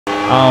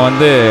அவன்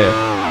வந்து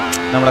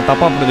நம்மளை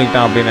தப்பாக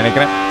புரிஞ்சுக்கிட்டான் அப்படின்னு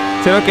நினைக்கிறேன்.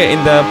 சரி ஓகே,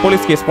 இந்த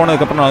போலீஸ் கேஸ்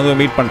போனதுக்கப்புறம் நான் வந்து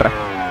மீட் பண்ணுறேன்.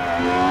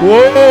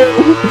 ஓ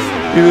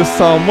இது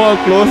செம்ம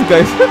close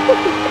guys.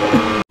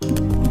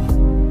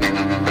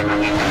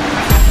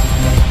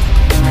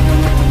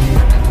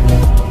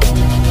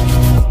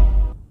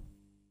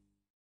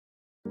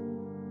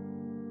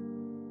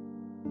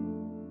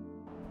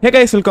 Hey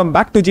guys, welcome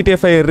back to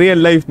gta5 real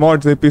life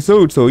mods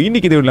episode. So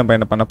இன்னைக்கு இதுல நம்ம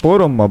என்ன பண்ண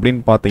போறோம்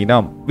அப்படின்னு பாத்தீங்கன்னா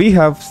we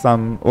have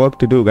some work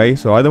to do guys.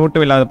 So அது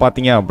மட்டும் இல்லாம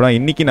பாத்தீங்க அப்படின்னா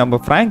இன்னைக்கு நம்ம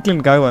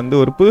ஃப்ராங்க்லின்காக வந்து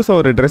ஒரு புதுசா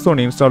ஒரு ட்ரெஸ்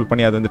ஒன்று இன்ஸ்டால்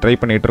பண்ணி அதை வந்து ட்ரை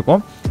பண்ணிட்டு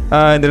இருக்கோம்.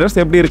 இந்த ட்ரெஸ்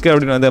எப்படி இருக்கு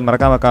அப்படின்னு வந்து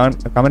மறக்காம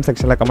கமெண்ட்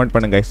செக்ஷன்ல கமெண்ட்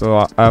பண்ணுங்க. ஸோ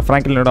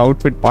ஃப்ராங்க்லினோட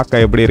அவுட்ஃபிட்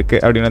பார்க்க எப்படி இருக்கு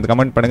அப்படின்னு வந்து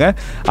கமெண்ட் பண்ணுங்க.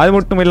 அது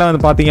மட்டும் இல்லாம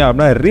வந்து பாத்தீங்க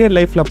அப்படின்னா ரியல்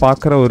லைஃப்ல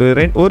பாக்குற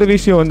ஒரு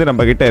விஷயம் வந்து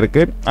நம்ம கிட்ட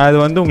இருக்கு. அது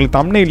வந்து உங்களுக்கு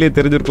தம்ப்நெயிலே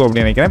தெரிஞ்சிருக்கும்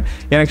அப்படின்னு நினைக்கிறேன்.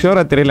 எனக்கு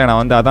ஷூரா தெரியல,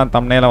 நான் வந்து அதான்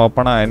தம்ப்நெயில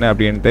வைப்பனா என்ன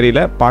அப்படின்னு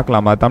தெரியல.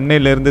 பார்க்கலாமா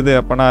தம்ப்நெயில்ல இருந்தது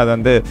அப்பனா அது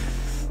வந்து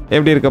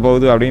எப்படி இருக்க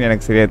போகுது அப்படின்னு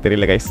எனக்கு சரியா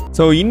தெரியல கைஸ்.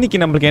 ஸோ இன்னைக்கு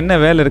நம்மளுக்கு என்ன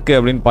வேலை இருக்குது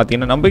அப்படின்னு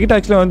பார்த்தீங்கன்னா நம்ம கிட்ட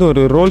ஆக்சுவலாக வந்து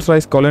ஒரு ரோல்ஸ்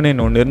ராய்ஸ்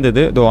கொலனின்னு ஒன்று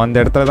இருந்தது. அந்த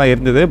இடத்துல தான்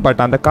இருந்தது.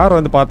 பட் அந்த கார்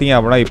வந்து பார்த்தீங்க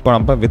அப்படின்னா இப்போ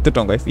நம்ம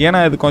வித்துட்டோம் கைஸ்.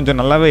 ஏன்னா அது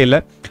கொஞ்சம் நல்லாவே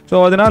இல்லை.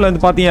 ஸோ அதனால்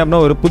வந்து பார்த்தீங்க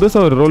அப்படின்னா ஒரு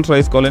புதுசாக ஒரு ரோல்ஸ்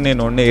ராய்ஸ்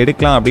கொலனின்னு ஒன்று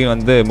எடுக்கலாம் அப்படின்னு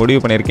வந்து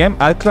முடிவு பண்ணியிருக்கேன்.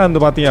 ஆக்சுவலாக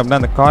வந்து பார்த்தீங்க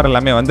அப்படின்னா அந்த கார்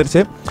எல்லாமே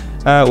வந்துருச்சு.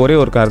 ஒரே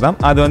ஒரு கார் தான்.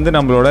 அது வந்து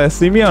நம்மளோட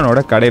சிமியானோட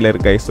கடையில்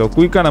இருக்கு. ஸோ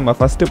குயிக்காக நம்ம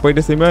ஃபஸ்ட்டு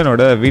போயிட்டு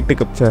சிமியானோட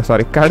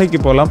வீட்டுக்கு கடைக்கு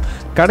போகலாம்.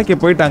 கடைக்கு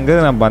போயிட்டு அங்கே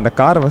நம்ம அந்த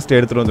காரை ஃபஸ்ட்டு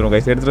எடுத்துகிட்டு வந்துடுவோம்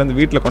கைஸ். எடுத்துகிட்டு வந்து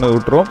வீட்டில் கொண்டு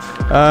விட்டுருவோம்.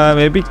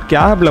 மேபி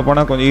கேபில்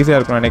போனால் கொஞ்சம் ஈஸியாக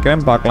இருக்கும்னு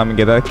நினைக்கிறேன். பார்க்கலாம்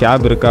இங்கே ஏதாவது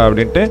கேப் இருக்கா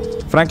அப்படின்ட்டு.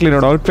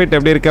 ஃப்ராங்க்லினோட அவுட்ஃபிட்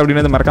எப்படி இருக்குது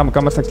அப்படின்னு மறக்காம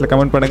கமெண்ட் செக்ஷனில்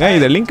கமெண்ட் பண்ணுங்கள்.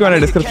 இதை லிங்க்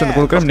வேணால் டிஸ்கிரிப்ஷன்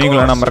கொடுக்குறோம்.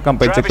 நீங்களும் நான்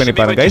மறக்காம போய் செக் பண்ணி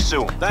பாருங்க கைஸ்.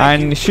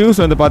 அண்ட்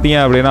ஷூஸ் வந்து பார்த்தீங்க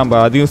அப்படின்னா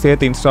நம்ம அதையும்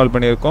சேர்த்து இன்ஸ்டால்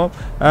பண்ணியிருக்கோம்.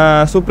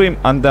 சுப்ரீம்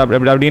அந்த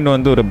அப்படின்னு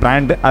வந்து ஒரு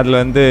பிராண்டு,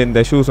 அதில் வந்து இந்த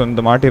ஷூஸ்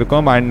வந்து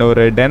மாட்டியிருக்கோம். அண்ட்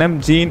ஒரு டெனம்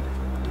ஜீன்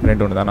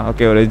ரெண்டு ஒன்று தானே,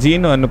 ஓகே, ஒரு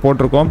ஜீன் ஒன்று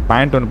போட்டிருக்கோம்,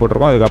 பேண்ட் ஒன்று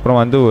போட்டிருக்கோம். அதுக்கப்புறம்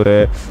வந்து ஒரு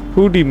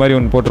ஹூடி மாதிரி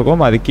ஒன்று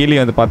போட்டிருக்கோம். அது கீழே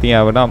வந்து பார்த்தீங்க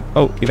அப்படின்னா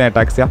இதான்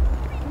டாக்ஸியா.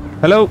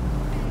 ஹலோ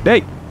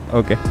டேய்,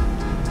 ஓகே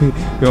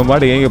இவன்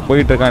பாட்டு எங்கே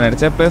போயிட்டு இருக்கான்னு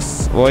நினச்சேன். ப்ளஸ்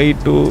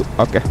Y2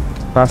 ஓகே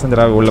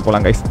பேசஞ்சராக உள்ளே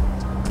போகலாம் கைஸ்.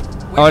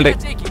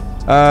 ஆல்ரைட்,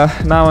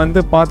 நான்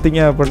வந்து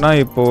பார்த்தீங்க அப்படின்னா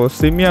இப்போது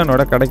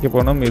சிமியானோட கடைக்கு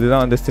போகணும்.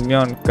 இதுதான் வந்து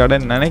சிமியான்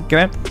கடைன்னு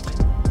நினைக்கிறேன்.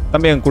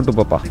 தம்பி அங்கே கூப்பிட்டு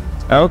போப்பா.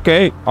 Okay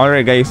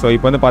alright guys. ஸோ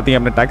இப்போ வந்து பார்த்தீங்க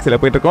அப்படின்னா டாக்ஸியில்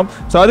போயிட்டுருக்கோம்.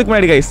 ஸோ அதுக்கு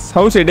முன்னாடி கைஸ்,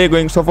 ஹவுஸ் டே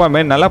கோயிங் சோஃபா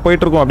மேன் நல்லா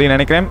போயிட்டுருக்கும் அப்படின்னு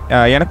நினைக்கிறேன்.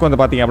 எனக்கு வந்து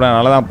பார்த்தீங்க அப்படின்னா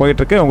நல்லா தான்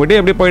போயிட்டுருக்கு. உங்கள்கிட்ட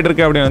எப்படி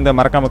போயிட்டுருக்கு அப்படின்னு வந்து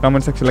மறக்காம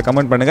கமெண்ட் செக்ஷனில்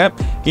கமெண்ட் பண்ணுங்கள்.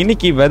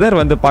 இன்றைக்கி வெதர்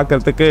வந்து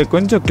பார்க்குறதுக்கு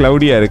கொஞ்சம்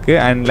க்ளவுடியாக இருக்குது.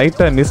 அண்ட்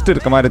லைட்டாக மிஸ்ட்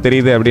இருக்க மாதிரி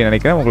தெரியுது அப்படின்னு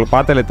நினைக்கிறேன். உங்களுக்கு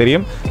பார்த்தாலே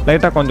தெரியும்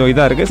லைட்டாக கொஞ்சம்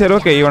இதாக இருக்குது. சரி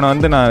ஓகே, இவனை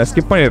வந்து நான்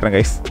ஸ்கிப் பண்ணிடுறேன்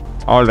கைஸ்.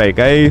 ஆல்ரைட்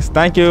கைஸ்,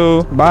 தேங்க்யூ,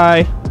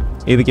 பாய்.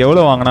 இதுக்கு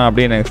எவ்வளோ வாங்கினா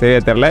அப்படின்னு எனக்கு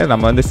சரியாக தெரில.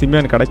 நம்ம வந்து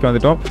சிமியான் கடைக்கு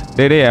வந்துட்டோம்.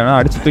 டே ஆனால்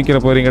அடிச்சு தூக்கிற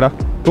போகிறீங்கடா.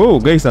 ஓ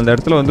கைஸ், அந்த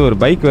இடத்துல வந்து ஒரு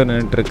பைக்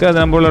வந்துட்டுருக்கு. அது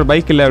நம்மளோட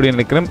பைக் இல்லை அப்படின்னு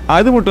நினைக்கிறேன்.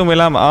 அது மட்டும்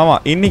இல்லாமல்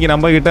ஆமாம், இன்றைக்கி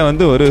நம்மக்கிட்ட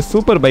வந்து ஒரு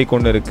சூப்பர் பைக்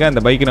ஒன்று இருக்குது.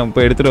 அந்த பைக்கை நம்ம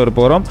போய் எடுத்துகிட்டு வர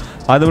போகிறோம்.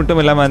 அது மட்டும்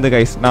இல்லாமல் வந்து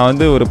கைஸ், நான்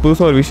வந்து ஒரு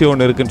புதுசாக ஒரு விஷயம்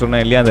ஒன்று இருக்குன்னு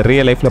சொன்னேன் இல்லையா, அந்த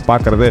ரியல் லைஃப்பில்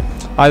பார்க்குறது.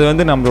 அது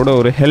வந்து நம்மளோட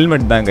ஒரு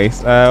ஹெல்மெட் தான்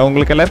கைஸ்.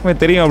 உங்களுக்கு எல்லாருக்குமே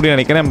தெரியும் அப்படின்னு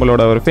நினைக்கிறேன்.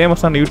 நம்மளோட ஒரு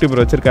ஃபேமஸான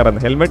யூடியூபர் வச்சிருக்காரு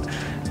அந்த ஹெல்மெட்.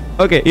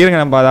 ஓகே இருங்க,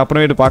 நம்ம அதை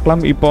அப்புறமேட்டு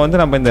பார்க்கலாம். இப்போ வந்து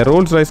நம்ம இந்த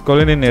ரோல்ஸ் ராய்ஸ்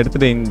கொலனின்னு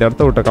எடுத்துகிட்டு இந்த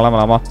இடத்த விட்டு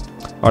கிளம்பலாமா?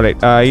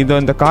 ஆல்ரைட், இது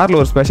இந்த காரில்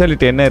ஒரு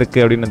ஸ்பெஷாலிட்டி என்ன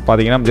இருக்குது அப்படின்னு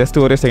பார்த்தீங்கன்னா ஜஸ்ட்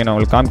ஒரே செகண்ட் நான்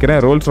உங்களுக்கு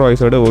காமிக்கிறேன். ரோல்ஸ்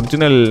ராய்ஸோட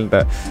ஒரிஜினல்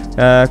இந்த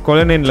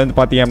கொலனின்லேருந்து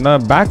பார்த்தீங்கன்னா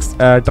பேக்ஸ்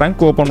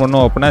ட்ரங்க் ஓப்பன்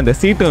பண்ணோம் அப்படின்னா இந்த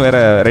சீட்டும்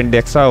வேறு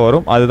 2 எக்ஸ்ட்ரா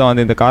வரும். அதுதான்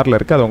வந்து இந்த காரில்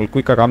இருக்குது. அதை உங்களுக்கு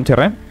குயிக்காக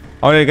காமிச்சிடுறேன்.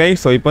 ஆல்ரைட்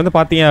கைஸ், ஸோ இப்போ வந்து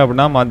பார்த்தீங்க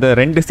அப்படின்னா அந்த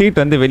 2 சீட்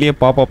வந்து வெளியே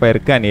பாப்பப்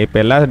ஆயிருக்கு. அண்ட் இப்போ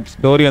எல்லா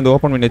டோரையும் வந்து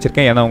ஓப்பன் பண்ணி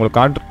வச்சிருக்கேன், ஏன்னா உங்களுக்கு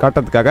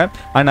காட்டுறதுக்காக.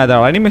 அண்ட் அதோட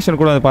அனிமேஷன்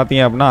கூட வந்து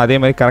பார்த்தீங்க அப்படின்னா அதே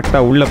மாதிரி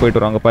கரெக்டாக உள்ளே போயிட்டு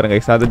வருவாங்க பாருங்க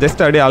கைஸ். அது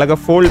ஜஸ்ட் அப்படியே அழகாக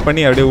ஃபோல்ட்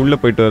பண்ணி அப்படியே உள்ளே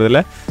போயிட்டு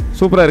வருதுல,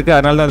 சூப்பராக இருக்குது.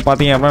 அதனால தான் வந்து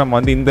பார்த்தீங்க அப்படின்னா நம்ம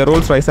வந்து இந்த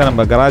ரோல்ஸ் ராய்ஸாக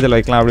நம்ம கராஜில்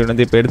வைக்கலாம் அப்படின்னு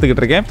வந்து இப்போ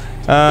எடுத்துக்கிட்டு இருக்கேன்.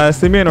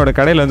 சிமியனோட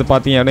கடையில் வந்து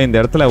பார்த்தீங்க அப்படின்னா இந்த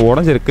இடத்துல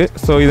உடஞ்சிருக்கு.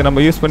 ஸோ இதை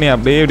நம்ம யூஸ் பண்ணி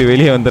அப்படியே இப்படி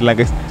வெளியே வந்துடலாம்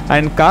கைஸ்.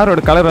 அண்ட்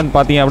காரோட கலர் வந்து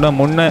பார்த்தீங்க அப்படின்னா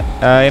முன்னே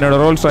என்னோட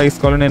ரோல்ஸ்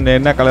ராய்ஸ் கொலனி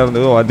என்ன கலர்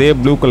இருந்ததோ அதே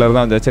ப்ளூ கலர்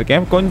தான் வந்து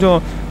வச்சுருக்கேன். கொஞ்சம்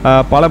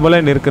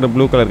பலபலன்னு இருக்கிற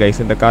ப்ளூ கலர் கைஸ்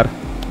இந்த கார்.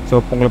 ஸோ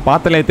உங்களுக்கு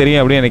பார்த்தாலே தெரியும்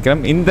அப்படின்னு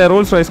நினைக்கிறேன். இந்த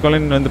ரோல்ஸ் ராய்ஸ்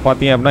கொலனி வந்து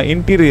பார்த்தீங்க அப்படின்னா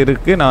இன்டீரியர்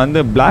இருக்குது. நான்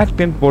வந்து பிளாக்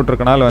டென்ட்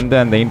போட்டிருக்கனால வந்து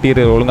அந்த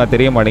இன்டீரியர் ஒழுங்காக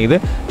தெரிய மாட்டேங்குது.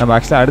 நம்ம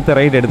ஆக்சுவலாக அடுத்த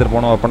ரைட் எடுத்துகிட்டு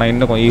போனோம் அப்படின்னா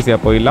இன்னும் கொஞ்சம் ஈஸியாக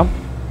போயிடலாம்.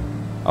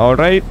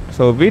 ஆல்ரைட்,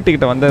 ஸோ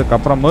வீட்டுக்கிட்ட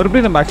வந்ததுக்கப்புறம்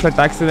மறுபடியும் நம்ம ஆக்சுவலாக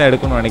டாக்ஸி தான்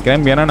எடுக்கணும்னு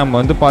நினைக்கிறேன். ஏன்னா நம்ம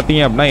வந்து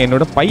பார்த்தீங்க அப்படின்னா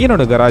என்னோட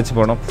பையனோட கராஜ்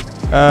போகணும்.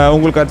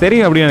 உங்களுக்கு அது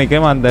தெரியும் அப்படின்னு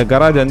நினைக்கிறேன். அந்த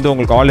கராஜ் வந்து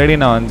உங்களுக்கு ஆல்ரெடி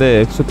நான் வந்து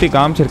சுற்றி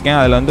காமிச்சிருக்கேன்.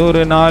 அதில் வந்து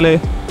ஒரு 4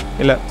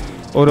 இல்லை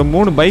ஒரு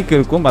 3 பைக்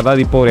இருக்கும்.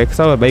 அதாவது இப்போ ஒரு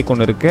எக்ஸ்ட்ரா ஒரு பைக்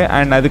ஒன்று இருக்குது.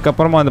 அண்ட்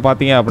அதுக்கப்புறமா வந்து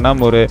பார்த்தீங்க அப்படின்னா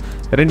ஒரு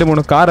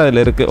 2-3 கார்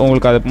அதில் இருக்குது.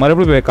 உங்களுக்கு அது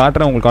மறுபடியும் போய்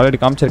காட்டுறேன். உங்களுக்கு ஆல்ரெடி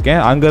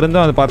காமிச்சிருக்கேன்.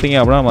 அங்கேருந்து வந்து பார்த்தீங்க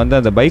அப்படின்னா வந்து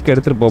அந்த பைக்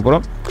எடுத்துகிட்டு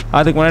போகிறோம்.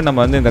 அதுக்கு முன்னாடி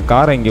நம்ம வந்து இந்த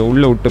காரை இங்கே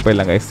உள்ளே விட்டு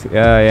போயிடலாம் கைஸ்.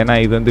 ஏன்னா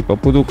இது வந்து இப்போ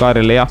புது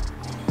கார் இல்லையா.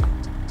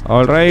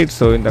 ஆல்ரைட்,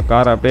 ஸோ இந்த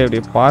காரை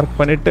அப்படியே பார்க்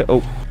பண்ணிவிட்டு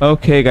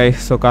ஓகே கைஸ்,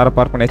 ஸோ காரை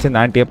பார்க் பண்ணியாச்சு. இந்த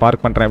ஆண்டியை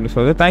பார்க் பண்ணுறேன் அப்படின்னு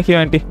சொல்லுது. Thank you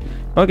aunty.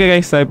 ஓகே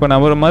கைஸ், இப்போ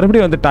நான் ஒரு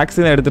மறுபடியும் வந்து டாக்ஸி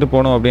தான் எடுத்துகிட்டு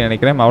போகணும் அப்படின்னு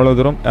நினைக்கிறேன். அவ்வளோ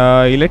தூரம்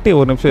இல்லாட்டி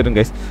ஒரு நிமிஷம் இருங்க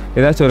கைஸ்.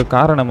 ஏதாச்சும் ஒரு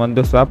காரை நம்ம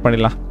வந்து ஸ்வாப்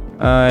பண்ணிடலாம்.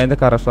 எந்த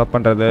காரை ஸ்வாப்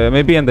பண்ணுறது?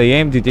 மேபி அந்த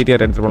AMG GTR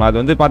எடுத்துகிட்டு போகலாம். அது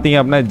வந்து பார்த்தீங்க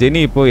அப்படின்னா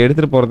ஜெனி இப்போ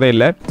எடுத்துகிட்டு போகிறதே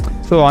இல்லை.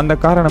 ஸோ அந்த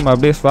காரை நம்ம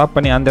அப்படியே ஸ்வாப்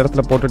பண்ணி அந்த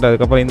இடத்துல போட்டுட்டு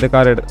அதுக்கப்புறம் இந்த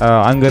கார்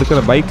அங்கே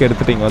இருக்கிற பைக்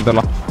எடுத்துகிட்டு இங்கே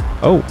வந்துடலாம்.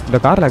 இந்த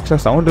காரில்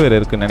ஆக்சுவலாக சவுண்டு வேறு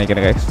இருக்குதுன்னு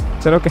நினைக்கிறேன் கைஸ்.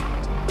 சரி ஓகே,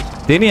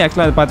 ஜெனி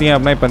ஆக்சுவலாக அது பார்த்தீங்க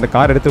அப்படின்னா இப்போ இந்த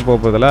கார் எடுத்து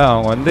போகிறதுல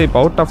அவங்க வந்து இப்போ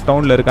அவுட் ஆஃப்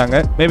டவுனில் இருக்காங்க.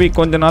 மேபி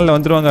கொஞ்ச நாளில்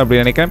வந்துடுவாங்க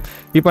அப்படின்னு நினைக்கிறேன்.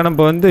 இப்போ நம்ம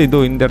வந்து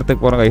இந்த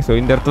இடத்துக்கு போகிறோம் கைஸ். ஸோ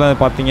இந்த இடத்துல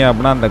பார்த்தீங்க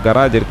அப்படின்னா அந்த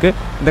கராஜ் இருக்குது.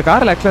 இந்த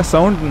காரில் ஆக்சுவலாக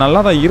சவுண்ட்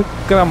நல்லா தான்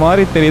இருக்கிற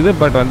மாதிரி தெரியுது.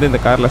 பட் வந்து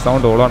இந்த காரில்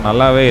சவுண்ட் அவ்வளோ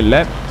நல்லாவே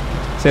இல்லை.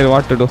 சரி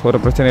வாட் டு டூ, ஒரு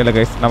பிரச்சனை இல்லை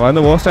கைஸ். நம்ம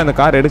வந்து மோஸ்ட்டாக இந்த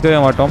கார் எடுக்கவே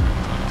மாட்டோம்.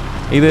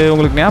 இது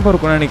உங்களுக்கு ஞாபகம்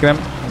இருக்கும்னு நினைக்கிறேன்.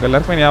 உங்கள்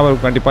எல்லாருமே ஞாபகம்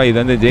இருக்கும் கண்டிப்பாக. இது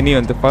வந்து ஜெனி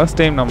வந்து ஃபர்ஸ்ட்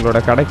டைம் நம்மளோட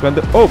கடைக்கு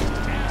வந்து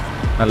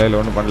நல்ல இல்லை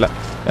ஒன்றும் பண்ணல.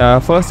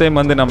 ஃபர்ஸ்ட் டைம்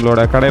வந்து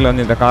நம்மளோட கடையில்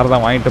வந்து இந்த கார்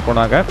தான் வாங்கிட்டு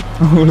போனாங்க.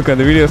 உங்களுக்கு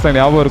அந்த வீடியோஸ்லாம்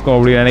ஞாபகம் இருக்கும்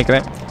அப்படின்னு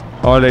நினைக்கிறேன்.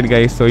 Alright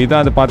guys. ஸோ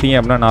இதான் அது பார்த்தீங்க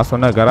அப்படின்னா நான்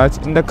சொன்ன கராஜ்.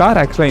 இந்த கார்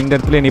ஆக்சுவலாக இந்த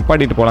இடத்துல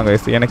நிப்பாட்டிட்டு போகலாம்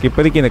கைஸ். எனக்கு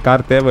இப்போதைக்கு இந்த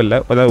கார் தேவையில்லை,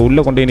 அதாவது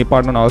உள்ளே கொண்டு போய்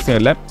நிப்பாட்டணும்னு அவசியம்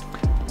இல்லை.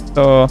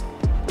 ஸோ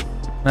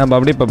நம்ம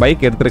அப்படியே இப்போ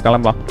பைக் எடுத்துகிட்டு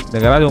கிளம்பலாம். இந்த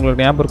கராஜ்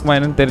உங்களுக்கு ஞாபகம் இருக்குமா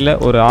என்னன்னு தெரியல.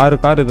 ஒரு 6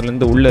 கார்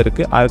இதுலேருந்து உள்ளே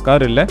இருக்குது. 6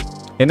 கார் இல்லை,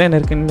 என்னென்ன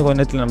இருக்குன்னு கொஞ்ச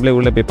நேரத்தில் நம்மளே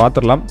உள்ளே போய்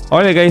பார்த்துடலாம்.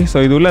 Alright guys. ஸோ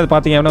இது உள்ள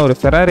பார்த்தீங்க அப்படின்னா ஒரு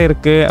ஃபெராரி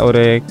இருக்குது,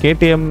 ஒரு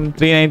KTM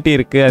 390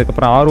 இருக்குது,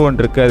 அதுக்கப்புறம் R1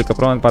 இருக்குது,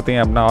 அதுக்கப்புறம் வந்து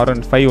பார்த்தீங்க அப்படின்னா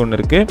R15 ஒன்று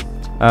இருக்குது.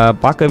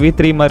 பார்க்க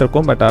V3 மாதிரி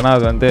இருக்கும். பட் ஆனால்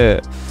அது வந்து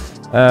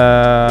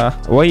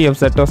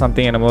YFZO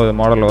சம்திங் என்னமோ ஒரு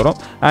மாடல் வரும்.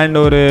 அண்ட்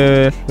ஒரு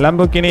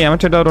Lamborghini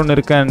Aventador ஒன்று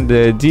இருக்குது. அண்ட்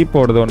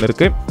ஜீப்போடது ஒன்று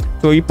இருக்குது.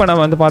 ஸோ இப்போ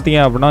நம்ம வந்து பார்த்தீங்க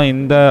அப்படின்னா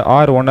இந்த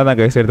R1 தான்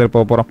கைஸ் எடுத்துகிட்டு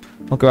போக போகிறோம்.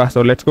 ஓகேவா?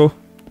 So let's go.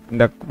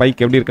 இந்த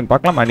பைக் எப்படி இருக்குன்னு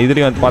பார்க்கலாம். அண்ட்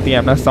இதுலேயும் வந்து பார்த்தீங்க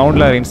அப்படின்னா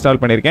சவுண்டில் இன்ஸ்டால்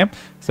பண்ணியிருக்கேன்.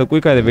 ஸோ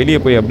குயிக்காக அது வெளியே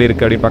போய் எப்படி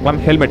இருக்குது அப்படின்னு பார்க்கலாம்.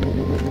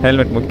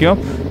 ஹெல்மெட் முக்கியம்.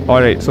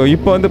 ஆல்ரைட். ஸோ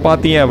இப்போ வந்து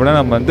பார்த்தீங்க அப்படின்னா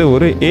நம்ம வந்து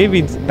ஒரு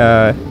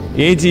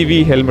AGV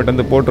ஹெல்மெட்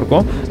வந்து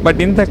போட்டிருக்கோம்.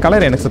 பட் இந்த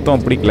கலர் எனக்கு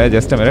சுத்தம் பிடிக்கல.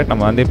 ஜஸ்ட் மினிட்,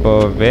 நம்ம வந்து இப்போ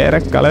வேறு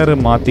கலர்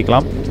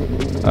மாற்றிக்கலாம்.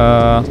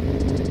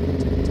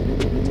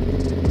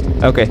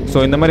 ஓகே. ஸோ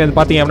இந்த மாதிரி வந்து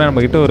பார்த்தீங்க அப்படின்னா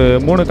நம்மக்கிட்ட ஒரு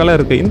 3 கலர்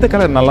இருக்குது. இந்த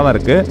கலர் நல்லா தான்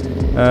இருக்குது.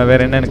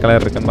 வேறு என்னென்ன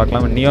கலர் இருக்குன்னு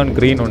பார்க்கலாம். நியான்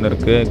க்ரீன் ஒன்று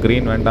இருக்குது.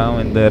 க்ரீன் வேண்டாம்.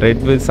 இந்த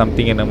ரெட் வித்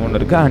சம்திங் என்னமோ ஒன்று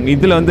இருக்குது. அண்ட்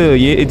இதில் வந்து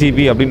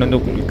AGV அப்படின்னு வந்து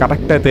உங்களுக்கு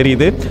கரெக்டாக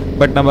தெரியுது.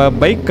 பட் நம்ம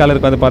பைக்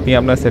கலருக்கு வந்து பார்த்தீங்க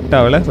அப்படின்னா செட்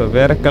ஆகலை. ஸோ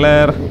வேறு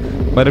கலர்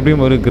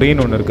மறுபடியும் ஒரு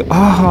க்ரீன் ஒன்று இருக்குது.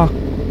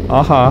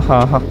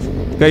 ஆஹா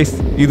கைஸ்,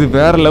 இது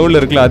வேறு லெவலில்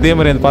இருக்குல்ல. அதே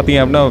மாதிரி வந்து பார்த்தீங்க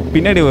அப்படின்னா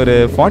பின்னாடி ஒரு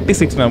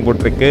 46 நம்ம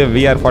போட்டிருக்கு.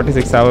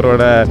 VR46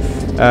 அவரோட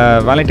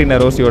வேலண்டினா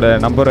ரோசியோட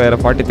நம்பர் வேறு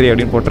 43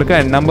 அப்படின்னு போட்டிருக்கு.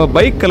 அண்ட் நம்ம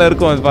பைக்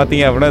கலருக்கும் வந்து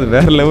பார்த்தீங்க அப்படின்னா அது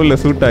வேறு லெவலில்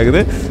சூட்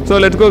ஆகுது. So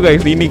let's go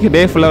guys. இன்றைக்கி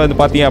டே ஃபுல்லாக வந்து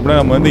பார்த்தீங்க அப்படின்னா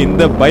நம்ம வந்து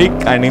இந்த பைக்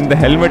அண்ட் இந்த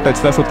ஹெல்மெட்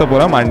வச்சு தான் சுற்ற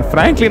போகிறோம். அண்ட்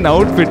ஃப்ராங்க்லின்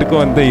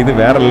அவுட்ஃபிட்டுக்கும் வந்து இது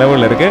வேறு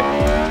லெவலில் இருக்குது.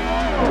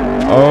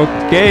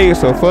 Okay.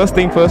 So first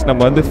thing first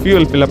நம்ம வந்து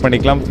ஃபியூல் ஃபில்அப்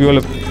பண்ணிக்கலாம்.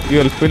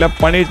 ஃபியூல் ஃபில்அப்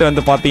பண்ணிவிட்டு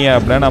வந்து பார்த்தீங்க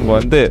அப்படின்னா நம்ம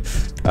வந்து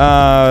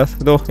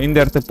இந்த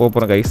இடத்துக்கு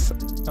போகிறோம் கைஸ்.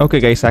 Okay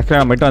guys.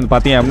 ஆக்சுவலாக நம்மகிட்ட வந்து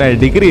பார்த்தீங்க அப்படின்னா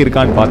டிகிரி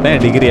இருக்கான்னு பார்த்தேன்.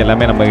 டிகிரி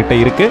எல்லாமே நம்மகிட்ட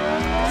இருக்குது.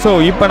 ஸோ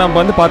இப்போ நம்ம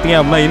வந்து பார்த்தீங்க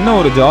அப்படின்னா இன்னும்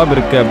ஒரு ஜாப்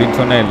இருக்குது அப்படின்னு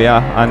சொன்னேன் இல்லையா,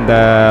 அந்த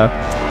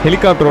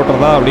ஹெலிகாப்டர்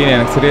ஓட்டுறதா அப்படின்னு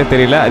எனக்கு சரியாக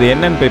தெரியல. அது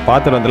என்னன்னு போய்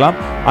பார்த்துட்டு வந்துடலாம்.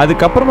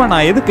 அதுக்கப்புறமா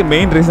நான் எதுக்கு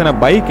மெயின் ரீசனை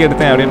பைக்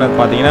எடுத்தேன் அப்படின்னு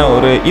பார்த்தீங்கன்னா,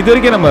 ஒரு இது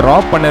வரைக்கும் நம்ம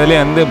ராப்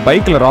பண்ணதுலேயே வந்து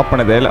பைக்கில் ராப்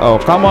பண்ணதே இல்லை.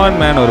 கமான்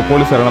மேன், ஒரு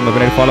போலீஸார் நம்ம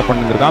பின்னாடி ஃபாலோ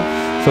பண்ணியிருக்கான்.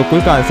 ஸோ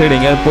குயிக்காக அந்த சைடு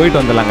எங்கேயாவது போயிட்டு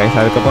வந்துடலாம் கைஸ்.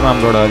 அதுக்கப்புறம்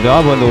நம்மளோட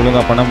ஜாப் வந்து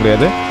ஒழுங்காக பண்ண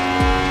முடியாது.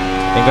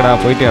 எங்கடா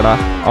போயிட்டியாடா?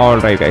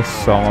 All right guys.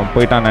 ஸோ அவன்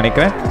போயிட்டான்னு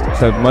நினைக்கிறேன்.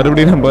 ஸோ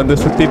மறுபடியும் நம்ம வந்து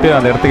சுற்றிட்டு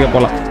அந்த இடத்துக்கு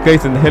போகலாம்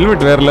கைஸ். இந்த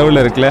ஹெல்மெட் வேறு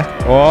லெவலில் இருக்குல்ல.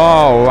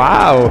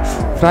 வாவ்,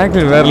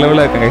 ஃப்ராங்க்லின் வேறு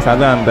லெவலில் இருக்கேன் கைஸ்.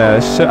 அதான்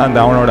அந்த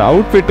அவனோட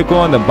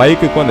அவுட்ஃபிட்டுக்கும் அந்த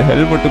பைக்குக்கும் அந்த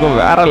ஹெல்மெட்டுக்கும்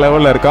வேறு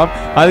லெவலில் இருக்கான்.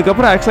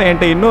 அதுக்கப்புறம் ஆக்சுவலாக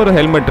என்கிட்ட இன்னொரு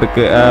ஹெல்மெட்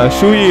இருக்குது.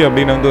 ஷூயி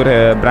அப்படின்னு வந்து ஒரு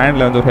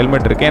பிராண்டில் வந்து ஒரு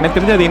ஹெல்மெட் இருக்குது. எனக்கு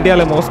தெரிஞ்சு அது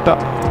இந்தியாவில்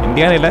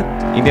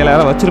இந்தியாவில்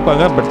யாரும்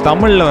வச்சுருப்பாங்க. பட்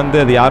தமிழில் வந்து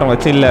அது யாரும்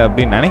வச்சு இல்லை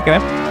அப்படின்னு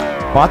நினைக்கிறேன்.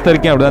 பார்த்த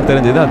வரைக்கும் அப்படி தான்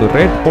தெரிஞ்சது. அது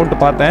ரேட் போட்டு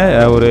பார்த்தேன்.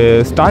 ஒரு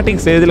ஸ்டார்டிங்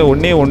ஸ்டேஜில்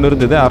ஒன்று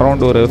இருந்தது.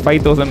 அரௌண்ட் ஒரு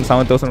 5,000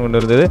 7,000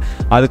 ஒன்று இருந்தது.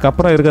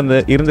 அதுக்கப்புறம்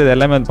இருந்தது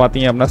எல்லாமே வந்து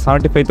பார்த்தீங்க அப்படின்னா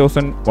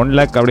 75,000 1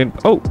 lakh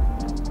அப்படின்னு.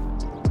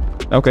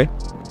 ஓகே.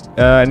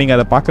 நீங்கள்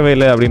அதை பார்க்கவே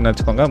இல்லை அப்படின்னு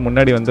வச்சுக்கோங்க.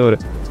 முன்னாடி வந்து ஒரு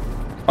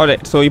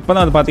ஸோ இப்போ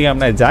தான் வந்து பார்த்தீங்க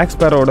அப்படின்னா ஜாக்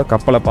ஸ்பேரோட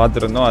கப்பலை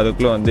பார்த்துருந்தோம்.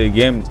 அதுக்குள்ளே வந்து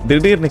கேம்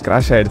திடீர்னு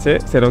கிராஷ் ஆகிடுச்சு.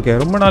 சரி ஓகே,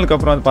 ரொம்ப நாளுக்கு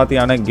அப்புறம் வந்து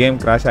பார்த்தீங்கன்னா கேம்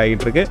கிராஷ்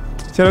ஆகிட்டு இருக்கு.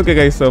 சரி ஓகே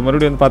கைஸ். ஸோ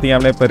மறுபடியும் வந்து பார்த்தீங்க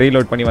அப்படின்னா இப்போ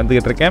ரீலோட் பண்ணி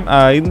வந்துகிட்டு இருக்கேன்.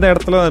 இந்த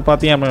இடத்துல வந்து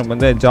பார்த்தீங்க அப்படின்னா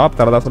வந்து ஜாப்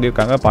தரதா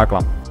சொல்லியிருக்காங்க.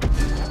 பார்க்கலாம்.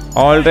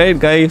 Alright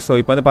guys. ஸோ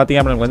இப்போ வந்து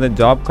பார்த்தீங்க அப்படின்னா வந்து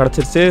ஜாப்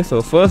கிடச்சிருச்சு.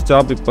 ஸோ ஃபர்ஸ்ட்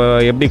ஜாப் இப்போ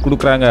எப்படி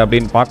கொடுக்குறாங்க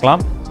அப்படின்னு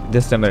பார்க்கலாம்.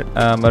 ஜஸ்ட்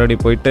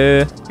மறுபடியும் போயிட்டு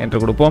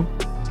என்ட்ரு கொடுப்போம்.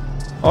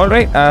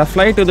 Alright,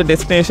 flight to the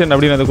destination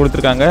அப்படின்னு வந்து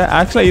கொடுத்துருக்காங்க.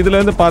 ஆக்சுவலாக இதில்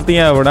வந்து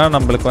பார்த்தீங்க அப்படின்னா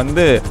நம்மளுக்கு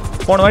வந்து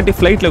போன வாட்டி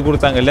ஃப்ளைட்டில்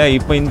கொடுத்தாங்க இல்லை,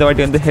 இப்போ இந்த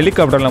வாட்டி வந்து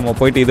ஹெலிகாப்டரில் நம்ம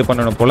போயிட்டு இது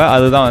பண்ணணும் போல்.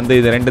 அதுதான் வந்து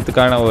இது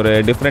ரெண்டுத்துக்கான ஒரு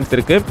டிஃப்ரென்ஸ்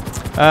இருக்குது.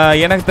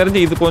 எனக்கு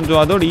தெரிஞ்சு இது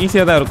கொஞ்சம் அதோட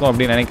ஈஸியாக தான் இருக்கும்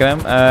அப்படின்னு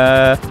நினைக்கிறேன்.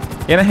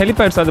 ஏன்னா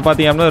ஹெலிபேட்ஸ் வந்து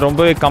பார்த்தீங்க அப்படின்னா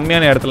ரொம்பவே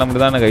கம்மியான இடத்துல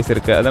மட்டும் தான் கைஸ்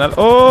இருக்குது. அதனால்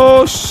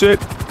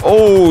ஷிட்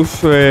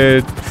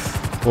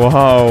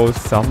வாவ்,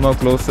 செம்ம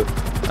க்ளோஸு.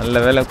 நல்ல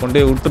வேலை கொண்டு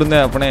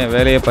விட்டுருந்தேன் அப்படின்னா என்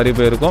வேலையை பறி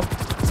போயிருக்கும்.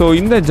 ஸோ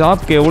இந்த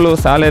ஜாப்க்கு எவ்வளோ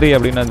சேலரி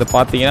அப்படின்னு வந்து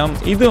பார்த்தீங்கன்னா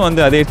இது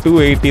வந்து அதே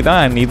 280 தான்.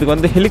 அண்ட் இதுக்கு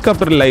வந்து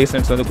ஹெலிகாப்டர்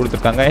லைசன்ஸ் வந்து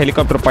கொடுத்துருக்காங்க.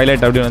 ஹெலிகாப்டர்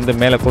பைலட் அப்படின்னு வந்து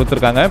மேலே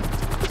கொடுத்துருக்காங்க.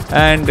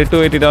 அண்ட்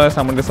 $280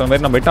 அமௌண்ட் சொன்ன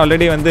மாதிரி நம்மகிட்ட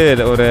ஆல்ரெடி வந்து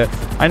ஒரு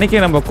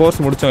அன்றைக்கே நம்ம கோர்ஸ்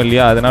முடித்தோம்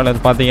இல்லையா, அதனால்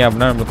வந்து பார்த்தீங்க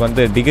அப்படின்னா நம்மளுக்கு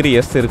வந்து டிகிரி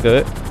எஸ்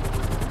இருக்குது.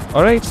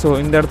 ஆல்ரைட். ஸோ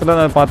இந்த இடத்துல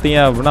வந்து பார்த்தீங்க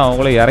அப்படின்னா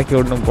அவங்கள இறக்கி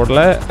விடணும்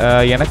போடல.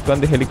 எனக்கு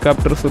வந்து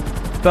ஹெலிகாப்டர்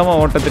சுத்தமாக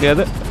ஓட்ட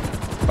தெரியாது.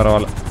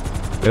 பரவாயில்ல,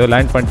 ஏதோ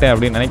லேண்ட் பண்ணிட்டேன்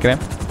அப்படின்னு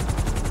நினைக்கிறேன்.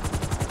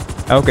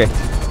 ஓகே.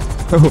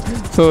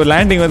 ஸோ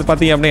லேண்டிங் வந்து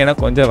பார்த்தீங்க அப்படின்னா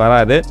எனக்கு கொஞ்சம்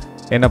வராது.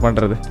 என்ன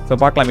பண்ணுறது. ஸோ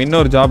பார்க்கலாம்,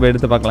 இன்னொரு ஜாப்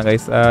எடுத்து பார்க்கலாம்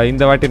கைஸ்.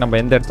 இந்த வாட்டி நம்ம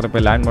எந்த இடத்துல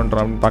போய் லேண்ட்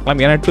பண்ணுறோம் அப்படின்னு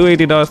பார்க்கலாம். ஏன்னா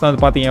 $280 தான்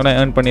வந்து பார்த்தீங்கன்னா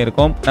ஏர்ன்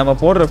பண்ணியிருக்கோம். நம்ம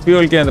போடுற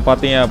ஃபியூல்க்கே வந்து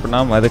பார்த்தீங்க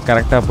அப்படின்னா அது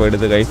கரெக்டாக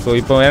போயிடுது கைஸ். ஸோ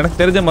இப்போ எனக்கு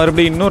தெரிஞ்ச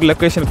மறுபடியும் இன்னொரு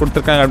லொக்கேஷன்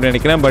கொடுத்துருக்காங்க அப்படின்னு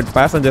நினைக்கிறேன். பட்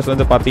பேசஞ்சர்ஸ்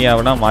வந்து பார்த்தீங்க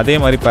அப்படின்னா அதே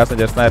மாதிரி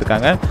பேசஞ்சர்ஸ் தான்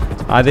இருக்காங்க.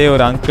 அதே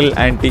ஒரு அங்கிள்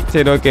ஆன்டி.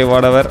 சரி ஓகே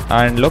வாடவர்.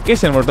 அண்ட்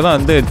லொக்கேஷன் மட்டும் தான்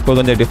வந்து இப்போ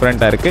கொஞ்சம்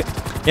டிஃப்ரெண்ட்டாக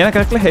இருக்குது. எனக்கு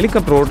ஆக்சுவலாக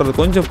ஹெலிகாப்டர் ஓட்டுறது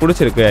கொஞ்சம்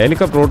பிடிச்சிருக்கு.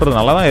 ஹெலிகாப்டர் ஓட்டுறது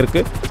நல்லா தான்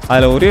இருக்குது.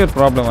 அதில் ஒரே ஒரு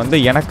ப்ராப்ளம் வந்து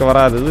எனக்கு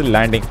வராதது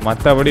லேண்டிங்.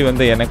 மற்றபடி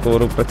வந்து எனக்கு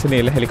ஒரு பிரச்சனை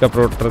இல்லை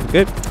ஹெலிகாப்டர்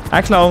ஓட்டுறதுக்கு.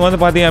 ஆக்சுவலாக அவங்க வந்து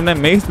பார்த்தீங்க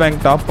அப்படின்னா மெய்ஸ்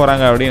பேங்க் டாப்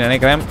போகிறாங்க அப்படின்னு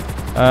நினைக்கிறேன்.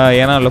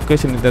 ஏன்னா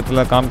லொக்கேஷன் இந்த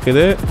இடத்துல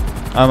காமிக்குது.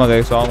 ஆமாம்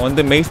கைஸ், ஸோ அவங்க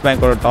வந்து மெய்ஸ்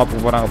பேங்க்கோட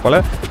டாப்புக்கு போகிறாங்க போல்.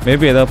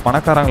 மேபி ஏதாவது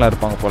பணக்காரங்களாக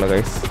இருப்பாங்க போல்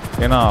கைஸ்.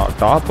 ஏன்னா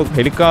டாப்புக்கு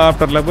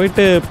ஹெலிகாப்டரில்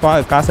போயிட்டு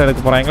காசு எடுக்க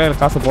போகிறாங்களா இல்லை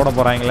காசு போட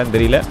போகிறாங்களான்னு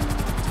தெரியல.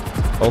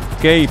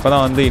 ஓகே, இப்போ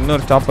தான் வந்து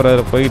இன்னொரு சாப்பர்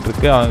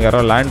போயிட்டுருக்கு. அவங்க யாரோ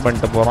லேண்ட்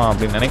பண்ணிட்டு போகிறோம்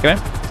அப்படின்னு நினைக்கிறேன்.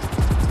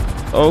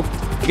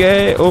 ஓகே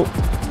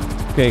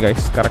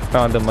கைஸ்,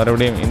 கரெக்டாக வந்து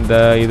மறுபடியும் இந்த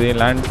இதையும்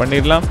லேண்ட்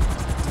பண்ணிடலாம்.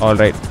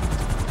 ஆல்ரைட்.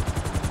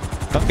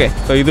 ஓகே,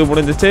 ஸோ இது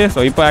முடிஞ்சிச்சு. ஸோ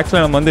இப்போ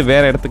ஆக்சுவலாக நம்ம வந்து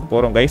வேறு இடத்துக்கு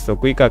போகிறோம் கைஸ். ஸோ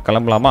குயிக்காக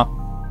கிளம்பலாமா?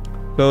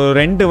 ஸோ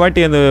 2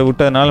 வாட்டி அது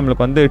விட்டதுனால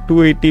நம்மளுக்கு வந்து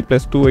 280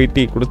 +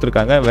 280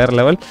 கொடுத்துருக்காங்க. வேறு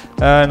லெவல்.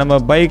 நம்ம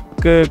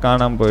பைக்கு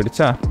காணாமல்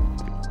போயிடுச்சா?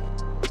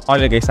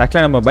 ஆல்ரெடி கைஸ்,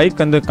 ஆக்சுவலாக நம்ம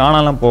பைக் வந்து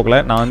காணாலாம் போகலை.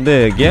 நான் வந்து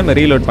கேமை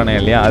ரீலோட் பண்ணேன்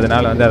இல்லையா,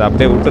 அதனால் வந்து அதை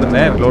அப்படியே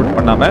விட்டுருந்தேன் லோட்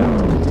பண்ணாமல்.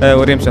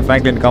 ஒரு நிமிஷம்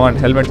ஃப்ராங்க்லின்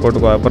கமாண்ட் ஹெல்மெட்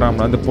போட்டுக்கோ, அப்புறம்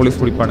நம்ம வந்து police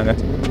பிடிப்பானுங்க.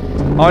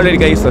 Already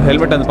guys, so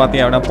helmet வந்து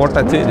பார்த்தீங்க அப்படின்னா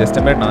போட்டாச்சு. ஜஸ்ட்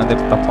மினிட், நான் வந்து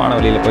தப்பான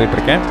வழியில்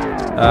போயிட்டுருக்கேன்.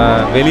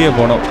 வெளியே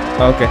போகணும்.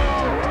 ஓகே.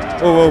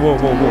 ஓ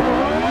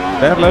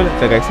வேறு லெவல்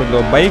இருக்குது கைஸ். இந்த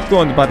பைக்கும்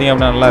வந்து பார்த்தீங்க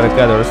அப்படின்னா நல்லா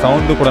இருக்குது. அதோட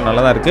சவுண்டு கூட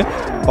நல்லா தான் இருக்குது.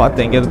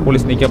 பார்த்து எங்கேயாவது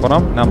போலீஸ் நிற்க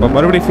போகிறோம். நம்ம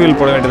மறுபடியும் ஃபியூல்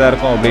போட வேண்டியதாக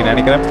இருக்கும் அப்படின்னு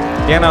நினைக்கிறேன்.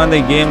 ஏன்னா வந்து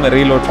கேம்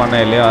ரீலோட்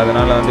பண்ண இல்லையா,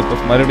 அதனால் வந்து இப்போ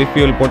மறுபடியும்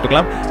ஃபியூல்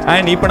போட்டுக்கலாம்.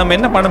 அண்ட் இப்போ நம்ம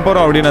என்ன பண்ண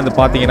போகிறோம் அப்படின்னு வந்து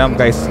பார்த்தீங்கன்னா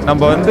கைஸ்,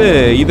 நம்ம வந்து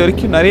இது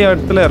வரைக்கும் நிறைய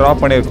இடத்துல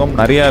ராப் பண்ணியிருக்கோம்.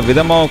 நிறைய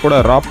விதமாக கூட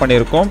ராப்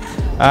பண்ணியிருக்கோம்.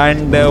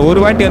 அண்ட்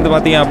ஒரு வாட்டி வந்து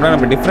பார்த்தீங்க அப்படின்னா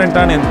நம்ம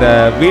டிஃப்ரெண்ட்டான இந்த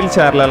வீல்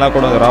சேர்லலாம்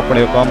கூட வந்து ராப்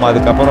பண்ணியிருக்கோம்.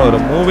 அதுக்கப்புறம் ஒரு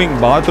மூவிங்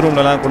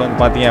பாத்ரூம்லலாம் கூட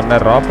வந்து பார்த்தீங்க அப்படின்னா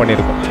ராப்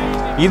பண்ணியிருக்கோம்.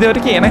 இது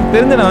வரைக்கும் எனக்கு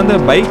தெரிஞ்சு நான் வந்து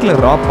பைக்கில்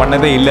ராப்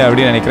பண்ணதே இல்லை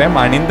அப்படின்னு நினைக்கிறேன்.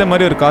 அண்ட் இந்த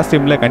மாதிரி ஒரு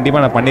காஸ்டியூமில்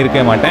கண்டிப்பாக நான்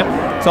பண்ணியிருக்கவே மாட்டேன்.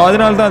 ஸோ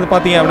அதனால தான் வந்து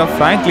பார்த்தீங்க அப்படின்னா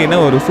ஃப்ராங்க்லினை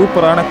ஒரு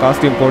சூப்பரான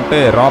காஸ்டியூம் போட்டு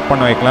ராப்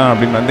பண்ண வைக்கலாம்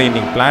அப்படின்னு வந்து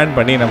இன்றைக்கி பிளான்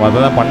பண்ணி நம்ம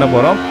அதை தான் பண்ண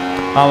போகிறோம்.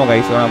 ஆமாம்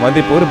கைஸ், ஸோ நம்ம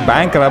வந்து இப்போ ஒரு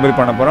பேங்க் ராபரி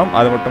பண்ண போகிறோம்.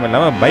 அது மட்டும்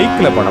இல்லாமல்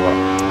பைக்கில் பண்ண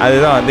போகிறோம்.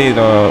 அதுதான் வந்து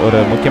இது ஒரு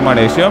முக்கியமான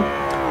விஷயம்.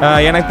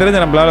 எனக்கு தெரிஞ்ச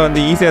நம்மளால்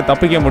வந்து ஈஸியாக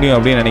தப்பிக்க முடியும்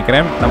அப்படின்னு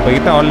நினைக்கிறேன்.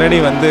 நம்மக்கிட்ட ஆல்ரெடி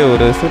வந்து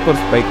ஒரு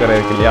சூப்பர் ஸ்பைக்கர்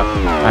இருக்குது இல்லையா,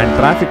 அண்ட்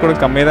டிராஃபிக் கூட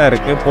கம்மியாக தான்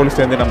இருக்குது. போலீஸ்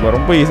வந்து நம்ம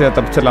ரொம்ப ஈஸியாக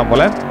தப்பிச்சிடலாம்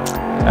போல்.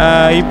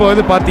 இப்போ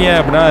வந்து பார்த்தீங்க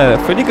அப்படின்னா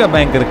ஃபெடிகா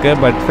பேங்க் இருக்குது.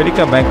 பட்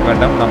ஃபெடிகா பேங்க்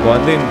வேண்டாம், நம்ம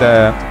வந்து இந்த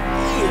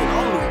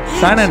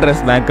சான்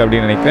ஆண்ட்ரஸ் பேங்க்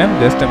அப்படின்னு நினைக்கிறேன்.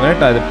 ஜஸ்ட்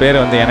மினிட், அது பேர்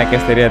வந்து எனக்கே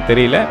சரியாக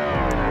தெரியல.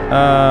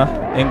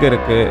 எங்கே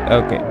இருக்குது?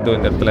 ஓகே, இதோ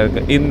இந்த இடத்துல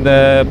இருக்குது. இந்த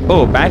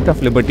பேங்க்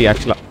ஆஃப் லிபர்ட்டி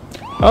ஆக்சுவலாக.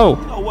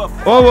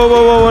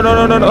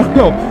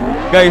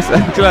 கைஸ்,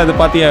 ஆக்சுவலாக அது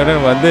பார்த்தீங்க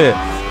அப்படின்னா வந்து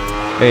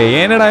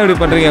ஏன்னடா இப்படி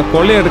பண்ணுறீங்க,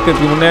 கொள்ளை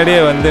எடுக்கிறதுக்கு முன்னாடியே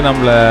வந்து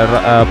நம்மளை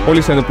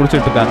போலீஸ் வந்து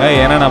பிடிச்சிட்டு இருக்காங்க.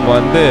 ஏன்னா நம்ம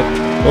வந்து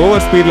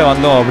ஓவர் ஸ்பீடில்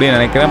வந்தோம் அப்படின்னு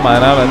நினைக்கிறேன்.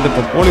 அதனால் வந்து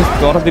இப்போ போலீஸ்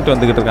துரத்திட்டு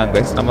வந்துக்கிட்டு இருக்காங்க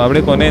கைஸ். நம்ம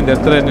அப்படியே கொஞ்சம் இந்த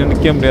இடத்துல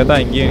நிற்க முடியாதா,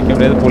 இங்கேயும் நிற்க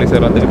முடியாது.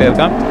 போலீஸர் வந்துக்கிட்டே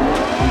இருக்கான்.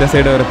 இந்த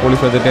சைடு ஒரு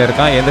போலீஸ் வந்துகிட்டே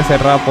இருக்கான். எந்த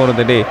சைடா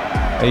போகிறது? டே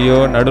ஐயோ,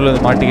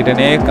 நடுவில்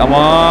மாட்டிக்கிட்டேனே.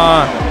 Comma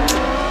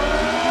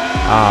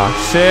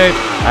shade.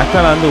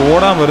 ஆக்சுவலாக நான் வந்து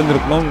ஓடாமல்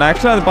இருந்திருக்கணும். நான்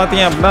ஆக்சுவலாக அது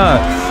பார்த்தீங்க அப்படின்னா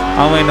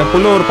அவன் என்னை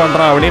புல் ஓவர்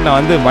பண்ணுறான் அப்படின்னு நான்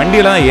வந்து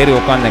வண்டியில் தான் ஏறி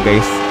உட்காந்தேன்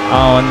கைஸ்.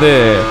 அவன் வந்து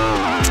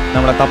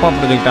நம்மளை தப்பாக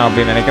புரிஞ்சுக்கிட்டான்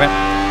அப்படின்னு நினைக்கிறேன்.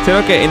 சரி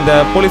ஓகே, இந்த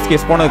போலீஸ்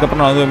கேஸ்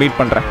போனதுக்கப்புறம் நான் வந்து மீட்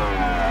பண்ணுறேன்.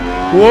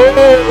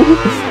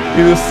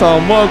 இது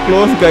செம்ம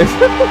close guys.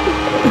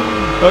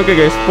 Okay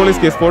guys, police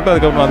case போட்டு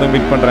அதுக்கப்புறம் வந்து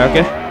மீட் பண்ணுறேன்.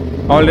 Okay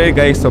already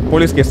guys, so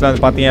police கேஸ்லாம்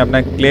வந்து பார்த்தீங்க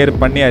அப்படின்னா கிளியர்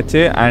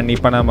பண்ணியாச்சு. அண்ட்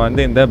இப்போ நம்ம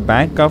வந்து இந்த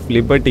பேங்க் ஆஃப்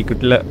லிபர்ட்டி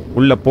கிட்ட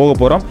உள்ளே போக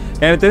போகிறோம்.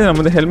 எனக்கு தெரிஞ்சு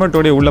நம்ம வந்து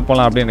ஹெல்மெட்டோடய உள்ளே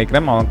போகலாம் அப்படின்னு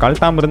நினைக்கிறேன். அவன்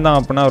கழட்டாமல் இருந்தான்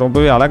அப்படின்னா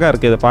ரொம்பவே அழகாக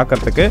இருக்குது இதை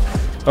பார்க்குறதுக்கு.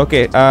 Okay,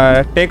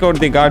 take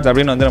out the cards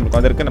அப்படின்னு வந்து நமக்கு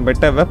வந்திருக்கு.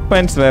 நம்மகிட்ட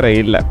வெப்பன்ஸ் வேறு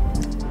இல்லை.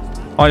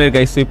 ஆல்ரெடி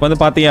கைஸ், இப்போ வந்து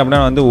பார்த்தீங்க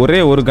அப்படின்னா வந்து ஒரே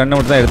ஒரு கன்னை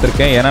மட்டும் தான்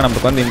எடுத்திருக்கேன். ஏன்னா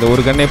நமக்கு வந்து இந்த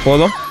ஒரு கன்னே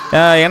போதும்.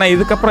 ஏன்னா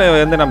இதுக்கப்புறம்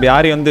வந்து நம்ம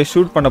யாரையும் வந்து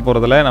ஷூட் பண்ண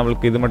போகிறதில்ல,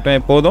 நம்மளுக்கு இது மட்டுமே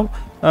போதும்.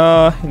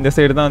 இந்த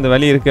சைடு தான் வந்து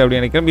வழி இருக்குது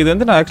அப்படின்னு நினைக்கிறேன். இது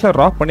வந்து நான் ஆக்சுவலாக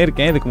ராக்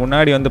பண்ணியிருக்கேன், இதுக்கு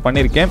முன்னாடி வந்து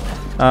பண்ணியிருக்கேன்.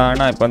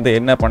 ஆனால் இப்போ வந்து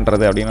என்ன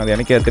பண்ணுறது அப்படின்னு வந்து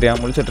எனக்கே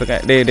தெரியாமல்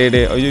முடிச்சிட்ருக்கேன். டே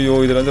ஐயோ,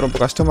 இதில் வந்து ரொம்ப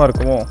கஷ்டமாக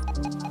இருக்குமோ.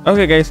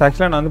 ஓகே கைஸ்,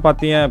 ஆக்சுவலாக நான் வந்து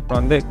பார்த்தீங்க இப்போ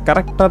வந்து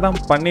கரெக்டாக தான்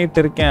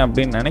பண்ணிகிட்டு இருக்கேன்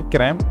அப்படின்னு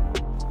நினைக்கிறேன்.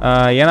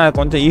 ஏன்னா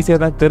கொஞ்சம்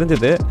ஈஸியாக தான்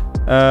தெரிஞ்சுது.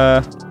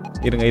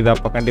 இருங்க, இது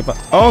அப்போ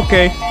கண்டிப்பாக ஓகே,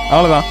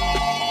 அவ்வளோதான்.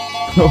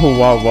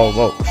 வா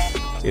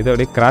இது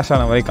அப்படியே கிராஷ்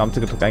ஆன மாதிரி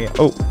காமிச்சிக்கிட்டு இருக்காங்க.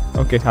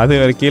 ஓகே, அது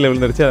வேறு கீழே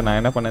விழுந்துருச்சு. அதை நான்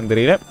என்ன பண்ணேன்னு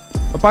தெரியல.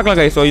 பார்க்கலாம்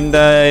கைஸ். ஸோ இந்த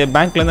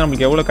பேங்க்லேருந்து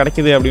நம்மளுக்கு எவ்வளோ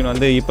கிடைக்குது அப்படின்னு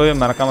வந்து இப்போவே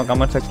மறக்காமல்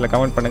கமெண்ட் செக்ஷனில்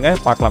கமெண்ட் பண்ணுங்கள்.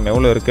 பார்க்கலாம்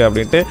எவ்வளோ இருக்குது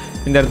அப்படின்ட்டு.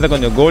 இந்த இடத்துல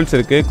கொஞ்சம் கோல்ட்ஸ்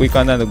இருக்குது.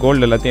 குயிக்காக வந்து அந்த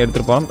கோல்டு எல்லாத்தையும்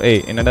எடுத்துகிட்டு போகிறோம்.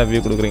 என்னடா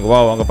வியூ கொடுக்குறீங்க?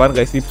 அவங்க பாருங்க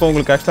கைஸ். இப்போ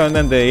உங்களுக்கு ஆக்சுவலாக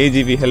வந்து அந்த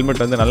AGV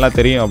ஹெல்மெட் வந்து நல்லா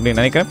தெரியும்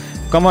அப்படின்னு நினைக்கிறேன்.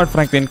 கமாண்ட்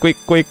ஃப்ராங்க்லின்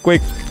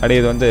குயிக் அப்படியே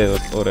இது வந்து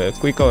ஒரு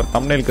குயிக்காக ஒரு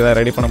தம்ப்நெயிலுக்கு தான்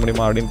ரெடி பண்ண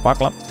முடியுமா அப்படின்னு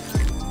பார்க்கலாம்.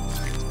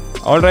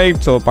 ஆல்ரைட்,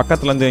 ஸோ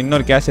பக்கத்தில் வந்து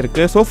இன்னொரு கேஷ்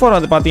இருக்குது. சோஃபார்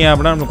வந்து பார்த்தீங்க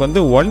அப்படின்னா நமக்கு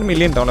வந்து $1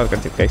 மில்லியன்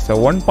கிடச்சிருக்கு. ஸோ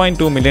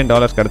 $1.2 மில்லியன்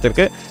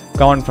கிடச்சிருக்கு.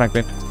 Come on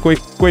Franklin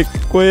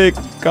quick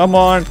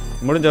come on.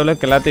 முடிஞ்ச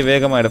அளவுக்கு எல்லாத்தையும்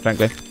வேகமாக எடு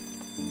ஃப்ராங்க்லின்.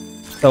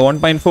 ஸோ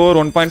 1.4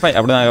 1.5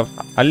 அப்படி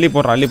தான் அள்ளி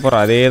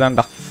போடுறோம் அதே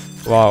தான்டா.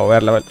 வா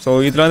வேறு லெவல். ஸோ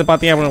இதில் வந்து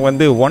பார்த்தீங்க அப்படின்னா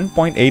வந்து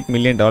 $1.8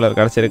 மில்லியன்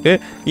கிடச்சிருக்கு.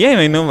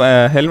 ஏன் இன்னும்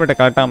ஹெல்மெட்டை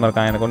கரெக்டாமல்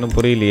இருக்கான் எனக்கு ஒன்றும்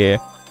புரியலையே.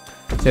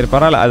 சரி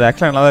பரவாயில்ல, அது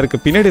ஆக்சுவலாக நல்லா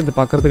இருக்குது. பின்னாடி இருந்து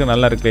பார்க்குறதுக்கு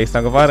நல்லா இருக்குது கைஸ்.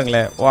 அங்கே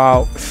பாருங்களேன். வா.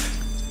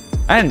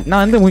 அண்ட்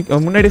நான் வந்து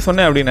முன்னாடி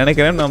சொன்னேன் அப்படின்னு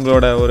நினைக்கிறேன்,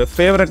 நம்மளோட ஒரு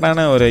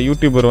ஃபேவரட்டான ஒரு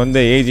யூடியூபர்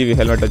வந்து ஏஜிவி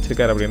ஹெல்மெட்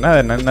வச்சிருக்காரு அப்படின்னா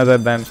அது நன்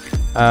அதர் தேன்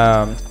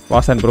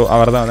வாசன் ப்ரோ.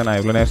 அவர் தான் வந்து நான்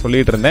இவ்வளோ நேரம்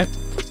சொல்லிகிட்டு இருந்தேன்.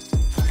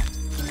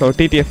 ஸோ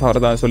டிடிஎஃப்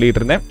அவர் தான்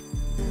சொல்லிகிட்டு இருந்தேன்.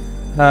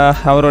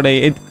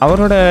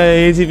 அவரோட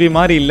ஏஜிபி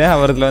மாதிரி இல்லை,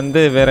 அவரில்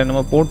வந்து வேறு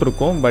என்னமோ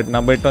போட்டிருக்கோம். பட்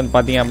நம்மகிட்ட வந்து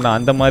பார்த்தீங்க அப்படின்னா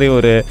அந்த மாதிரி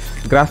ஒரு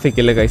கிராஃபிக்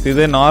இல்லை கைஸ்.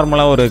 இது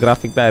நார்மலாக ஒரு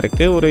கிராஃபிக் தான்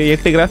இருக்குது. ஒரு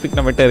 8 கிராஃபிக்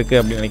நம்மகிட்ட இருக்குது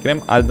அப்படின்னு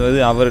நினைக்கிறேன். அது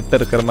வந்து அவர்கிட்ட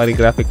இருக்கிற மாதிரி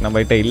கிராஃபிக்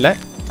நம்மகிட்ட இல்லை.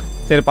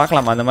 சரி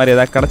பார்க்கலாம், அந்த மாதிரி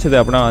எதாவது கிடச்சிது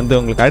அப்படின்னா வந்து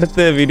உங்களுக்கு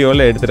அடுத்த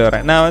வீடியோவில் எடுத்துகிட்டு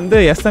வரேன். நான் வந்து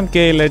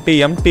எஸ்எம்கே இல்லாட்டி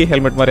எம்டி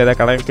ஹெல்மெட் மாதிரி எதாவது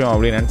கிடைக்கும்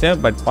அப்படின்னு நினச்சேன்.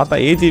 பட் பார்த்தா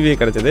ஏஜிவியே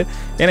கிடச்சிது.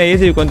 ஏன்னா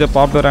ஏஜிவி கொஞ்சம்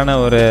பாப்புலரான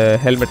ஒரு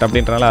ஹெல்மெட்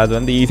அப்படின்றனால அது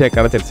வந்து ஈஸியாக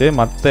கிடச்சிருச்சு.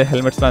 மற்ற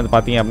ஹெல்மெட்ஸ்லாம் வந்து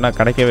பார்த்தீங்க அப்படின்னா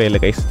கிடைக்கவே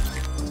இல்லை கைஸ்.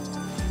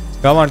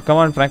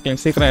 கமான் ஃப்ராங்க்லின்,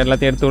 சீக்கிரம்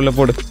எல்லாத்தையும் எடுத்து உள்ளே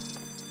போடு.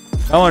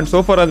 கமான்.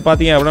 சோஃபார் அது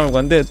பார்த்தீங்க அப்படின்னா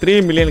நமக்கு வந்து 3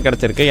 மில்லியன்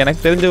கிடச்சிருக்கு. எனக்கு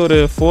தெரிஞ்ச ஒரு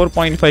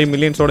 4.5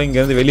 மில்லியன்ஸோடு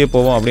இங்கேருந்து வெளியே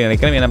போவோம் அப்படின்னு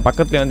நினைக்கிறேன். ஏன்னா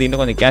பக்கத்தில் வந்து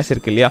இன்னும் கொஞ்சம் கேஷ்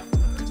இருக்குது இல்லையா.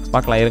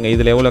 பார்க்கலாம் இருங்க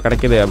இதில் எவ்வளோ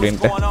கிடைக்கிது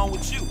அப்படின்ட்டு.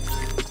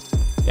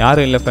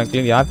 யாரும் இல்லை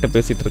ஃப்ராங்க்லின், யார்கிட்ட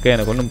பேசிகிட்டு இருக்கேன்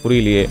எனக்கு ஒன்றும்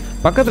புரியலையே.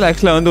 பக்கத்தில்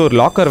ஆக்சுவலாக வந்து ஒரு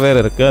லாக்கர் வேறு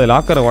இருக்குது. அது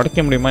லாக்கரை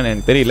உடைக்க முடியுமான்னு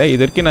எனக்கு தெரியல.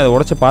 இது வரைக்கும் நான் அதை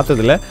உடச்சி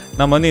பார்த்ததில்ல.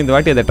 நம்ம வந்து இந்த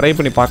வாட்டி அதை ட்ரை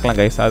பண்ணி பார்க்கலாம்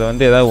கைஸ். அதை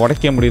வந்து எதாவது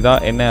உடைக்க முடியுதா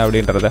என்ன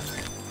அப்படின்றத.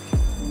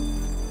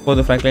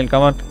 போதும் ஃப்ராங்க்லின்,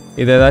 கமான்.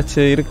 இது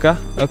ஏதாச்சும் இருக்கா?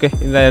 ஓகே,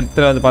 இந்த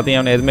இடத்துல வந்து பார்த்தீங்க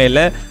அப்படின்னா எதுவுமே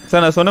இல்லை. ஸோ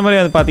நான் சொன்ன மாதிரி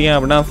வந்து பார்த்தீங்க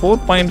அப்படின்னா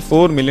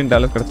 $4.4 மில்லியன்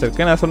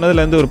கிடச்சிருக்கு. நான்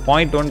சொன்னதுலேருந்து ஒரு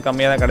 0.1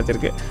 கம்மியாக தான்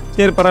கிடச்சிருக்கு.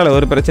 சரி பரவாயில்ல,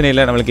 ஒரு பிரச்சனை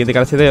இல்லை. நம்மளுக்கு இது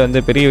கிடச்சதே வந்து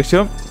பெரிய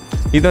விஷயம்.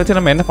 இதை வச்சு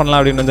நம்ம என்ன பண்ணலாம்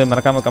அப்படின்னு வந்து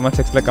மறக்காமல் கமெண்ட்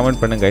செக்ஷனில் கமெண்ட்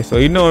பண்ணுங்க. ஸோ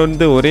இன்னும்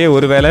வந்து ஒரே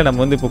ஒரு வேலை, நம்ம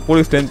வந்து இப்போ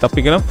போலீஸ்லேருந்து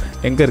தப்பிக்கணும்.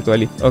 எங்கே இருக்குது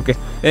வழி? ஓகே.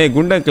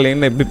 குண்டக்கில்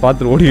என்ன எப்படி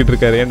பார்த்துட்டு ஓடிட்டு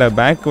இருக்காரு? ஏன்டா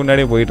பேங்க்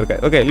முன்னாடியே போயிட்டு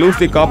இருக்காரு. ஓகே,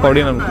 லூசி காப்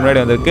அப்படின்னு நமக்கு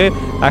முன்னாடி வந்திருக்கு.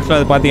 ஆக்சுவலாக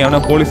வந்து பார்த்தீங்க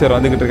அப்படின்னா போலீஸர்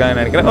வந்துகிட்டு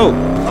இருக்காங்கன்னு நினைக்கிறேன்.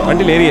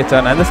 வண்டியில்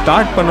ஏறியாச்சா? நான் வந்து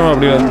ஸ்டார்ட் பண்ணணும்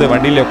அப்படின்னு வந்து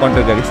வண்டியில்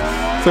உட்காந்துருக்காரு.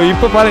 ஸோ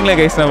இப்போ பாருங்களேன்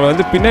கைஸ், நம்ம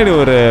வந்து பின்னாடி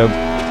ஒரு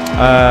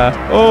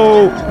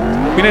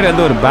பின்னாடி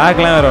வந்து ஒரு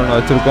பேக்லாம் வேறு ஒன்று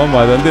வச்சுருக்கோம்.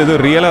 அது வந்து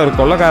எதுவும் ரியலாக ஒரு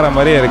கொள்ளைக்கார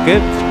மாதிரியே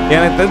இருக்குது.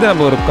 எனக்கு தெரிஞ்சு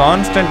நம்ம ஒரு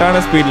கான்ஸ்டன்ட்டான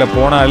ஸ்பீடில்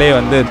போனாலே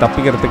வந்து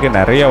தப்பிக்கிறதுக்கு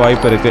நிறைய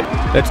வாய்ப்பு இருக்குது.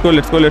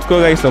 Let's go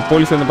guys. So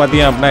police வந்து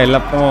பார்த்தீங்க அப்படின்னா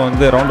எல்லாப்பும்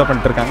வந்து ரவுண்ட் அப்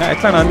பண்ணிட்டு இருக்காங்க.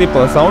 ஆக்சுவலாக நான் வந்து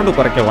இப்போ சவுண்டு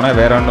குறைக்க போனேன்,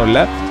 வேறு ஒன்றும்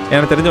இல்லை.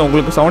 எனக்கு தெரிஞ்சு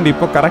உங்களுக்கு சவுண்டு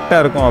இப்போ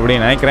கரெக்டாக இருக்கும்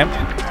அப்படின்னு நினைக்கிறேன்.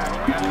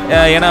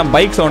 ஏன்னா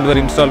பைக் சவுண்ட்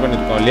வேறு இன்ஸ்டால்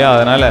பண்ணியிருக்கோம் இல்லையா,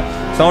 அதனால்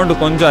சவுண்டு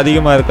கொஞ்சம்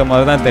அதிகமாக இருக்க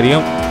மாதிரி தான்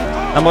தெரியும்.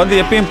 நம்ம வந்து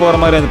எப்பயும் போகிற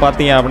மாதிரி வந்து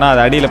பார்த்தீங்க அப்படின்னா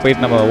அது அடியில்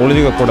போயிட்டு நம்ம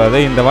ஒழுதிக்கக்கூடாது.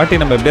 இந்த வாட்டி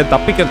நம்ம எப்படியா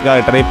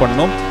தப்பிக்கிறதுக்காக ட்ரை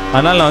பண்ணணும்.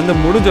 அதனால் நான் வந்து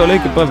முடிஞ்ச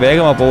அளவுக்கு இப்போ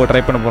வேகமாக போக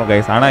ட்ரை பண்ண போகிறோம்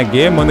கைஸ். ஆனால்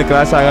கேம் வந்து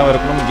கிராஷ் ஆகாமல்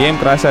இருக்கணும். கேம்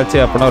கிராஷ் ஆச்சு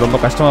அப்படின்னா ரொம்ப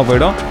கஷ்டமாக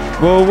போயிடும்.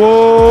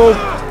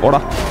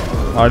 ஓடா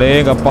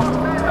அடேங்கப்பா.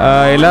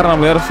 எல்லோரும்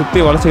நம்ம வேறு சுற்றி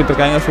வளைச்சிக்கிட்டு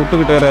இருக்காங்க,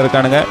 சுட்டுக்கிட்டு வேறு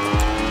இருக்கானுங்க.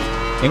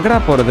 எங்கடா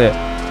போகிறது?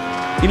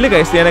 இல்லை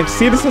கைஸ், எனக்கு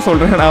சீரியஸாக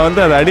சொல்கிறேன், நான்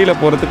வந்து அது அடியில்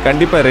போகிறதுக்கு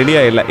கண்டிப்பாக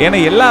ரெடியாக இல்லை. ஏன்னா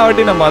எல்லா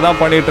வாட்டியும் நம்ம அதான்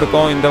பண்ணிகிட்டு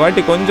இருக்கோம். இந்த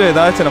வாட்டி கொஞ்சம்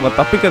ஏதாச்சும் நம்ம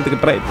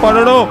தப்பிக்கிறதுக்கு ட்ரை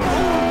பண்ணணும்.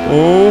 ஓ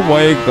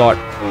மை காட்,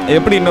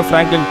 எப்படி இன்னும்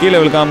ஃப்ராங்க்லின் கீழே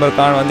விழுக்காமல்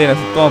இருக்கான்னு வந்து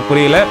எனக்கு சுத்தமாக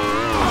புரியல.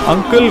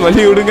 அங்கிள்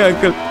வழி விடுங்க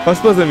அங்கிள்.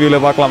 ஃபர்ஸ்ட் பர்சன்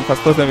வியூவில் பார்க்கலாம்,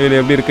 ஃபர்ஸ்ட் பர்சன் வியூவில்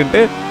எப்படி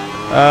இருக்குன்ட்டு.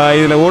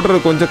 இதில் ஓட்டுறது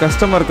கொஞ்சம்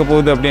கஷ்டமாக இருக்க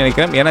போகுது அப்படின்னு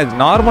நினைக்கிறேன். ஏன்னா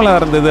நார்மலாக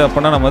இருந்தது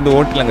அப்படின்னா நம்ம வந்து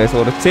ஓட்டலாங்க. ஸோ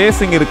ஒரு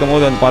சேசிங் இருக்கும்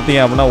போது வந்து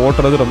பார்த்தீங்க அப்படின்னா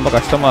ஓட்டுறது ரொம்ப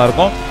கஷ்டமாக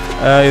இருக்கும்.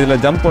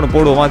 இதில் ஜம்ப் ஒன்று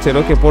போடுவோமா? சரி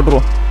ஓகே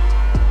போட்டுருவோம்.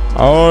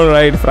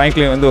 ஆல்ரைட்.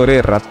 ஃப்ராங்க்லின் வந்து ஒரே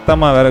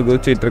ரத்தமாக வேறு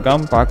குதிச்சிட்டு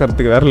இருக்கான்,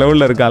 பார்க்குறதுக்கு வேறு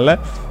லெவலில் இருக்கான்ல.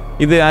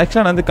 இது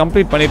ஆக்சுவலாக நான் வந்து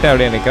கம்ப்ளீட் பண்ணிட்டேன்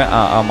அப்படின்னு நினைக்கிறேன்.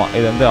 ஆமாம்,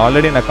 இது வந்து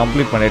ஆல்ரெடி நான்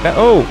கம்ப்ளீட் பண்ணிட்டேன்.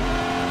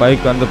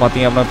 பைக் வந்து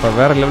பார்த்தீங்க அப்படின்னா இப்போ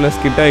வேறு லெவலில்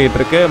ஸ்கிட் ஆகிட்டு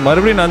இருக்கு.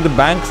 மறுபடியும் நான் வந்து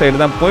பேங்க் சைடு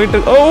தான் போயிட்டு.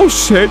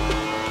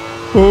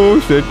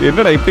 ஷெட்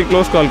என்னடா இப்படி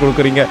க்ளோஸ் கால்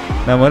கொடுக்குறீங்க?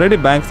 நான்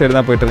மறுபடியும் பேங்க் சைடு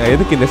தான் போயிட்டுருக்கேன்.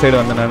 எதுக்கு இந்த சைடு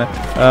வந்து நான்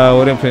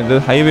ஒரே நிமிஷம், இந்த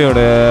ஹைவேயோட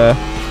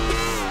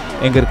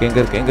எங்கே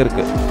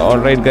இருக்குது?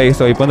 Alright guys.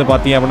 ஸோ இப்போ வந்து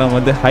பார்த்தீங்க அப்படின்னா நம்ம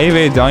வந்து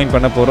ஹைவே ஜாயின்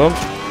பண்ண போகிறோம்.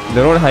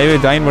 இந்த ரோடு ஹைவே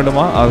ஜாயின்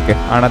பண்ணுமா? ஓகே.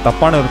 ஆனால்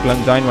தப்பான ஒரு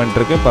பிளான் ஜாயின்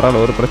பண்ணிட்டுருக்கு. பரவாயில்ல,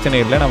 ஒரு பிரச்சனை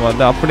இல்லை. நம்ம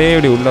வந்து அப்படியே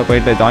இப்படி உள்ளே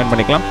போயிட்டு ஜாயின்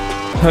பண்ணிக்கலாம்.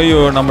 ஐயோ,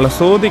 நம்மளை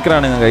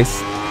சோதிக்கிறானுங்க கைஸ்.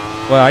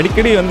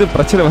 அடிக்கடி வந்து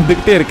பிரச்சனை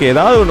வந்துக்கிட்டே இருக்குது,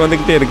 ஏதாவது ஒன்று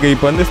வந்துக்கிட்டே இருக்குது.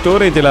 இப்போ வந்து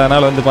ஸ்டோரேஜ்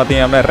இல்லாதனால வந்து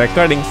பார்த்தீங்க அப்படின்னா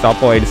ரெக்கார்டிங்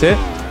ஸ்டாப் ஆகிடுச்சு.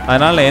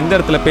 அதனால் நான் எந்த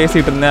இடத்துல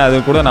பேசிகிட்டு இருந்தேன் அது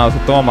கூட நான்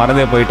சுத்தமாக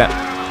மறந்தே போயிட்டேன்.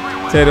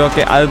 சரி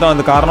ஓகே, அதுதான்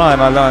வந்து காரணம்.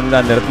 அதனால தான் வந்து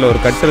அந்த இடத்துல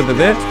ஒரு கட்டு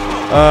இருந்தது.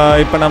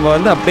 இப்போ நம்ம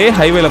வந்து அப்படியே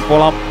ஹைவேல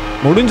போகலாம்.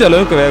 முடிஞ்ச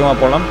அளவுக்கு வேகமாக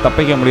போகலாம்.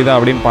 தப்பிக்க முடியுதா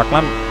அப்படின்னு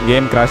பார்க்கலாம்.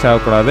 கேம் கிராஷ்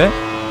ஆகக்கூடாது.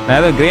 நான்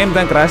ஏதோ கேம்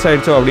தான் கிராஷ்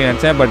ஆகிடுச்சோ அப்படின்னு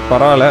நினச்சேன். பட்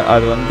பரவாயில்ல,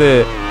 அது வந்து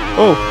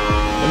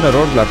என்ன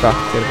ரோட் பிளாக்கா?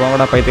 சரி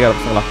போங்கடா பைத்தியக்கார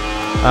பசங்களா.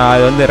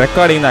 அது வந்து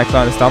ரெக்கார்டிங் தான்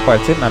ஆக்சுவலாக வந்து ஸ்டாப்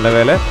ஆச்சு. நல்ல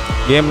வேலை.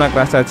 கேம்லாம்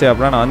கிராஷ் ஆச்சு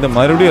அப்படின்னா நான் வந்து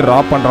மறுபடியும்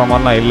ட்ராப் பண்ணுற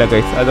மாதிரிலாம் இல்லை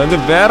கைஸ். அது வந்து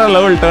வேறு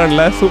லெவல்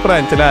டேர்னில் சூப்பராக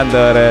இருந்துச்சுல அந்த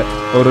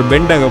ஒரு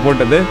பெண்ட் அங்கே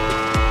போட்டது.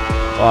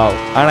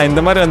 ஆனால்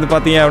இந்த மாதிரி வந்து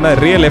பார்த்தீங்க அப்படின்னா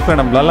ரியல் லைஃப்பில்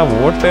நம்மளால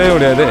ஓட்டவே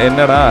முடியாது.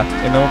 என்னடா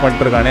என்னமோ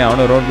பண்ணிட்டுருக்கானே,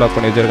 அவனும் ரோட் பிளாக்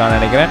பண்ணி வச்சுருக்கான்னு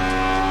நினைக்கிறேன்.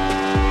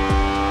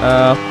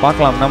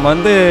 பார்க்கலாம். நம்ம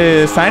வந்து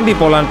சாண்டி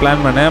போகலான்னு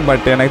பிளான் பண்ணேன்.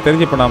 பட் எனக்கு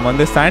தெரிஞ்சு இப்போ நம்ம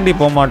வந்து சாண்டி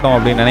போக மாட்டோம்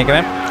அப்படின்னு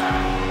நினைக்கிறேன்.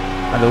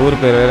 அந்த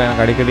ஊர் பேர் வேறு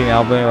எனக்கு அடிக்கடி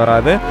ஞாபகமே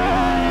வராது.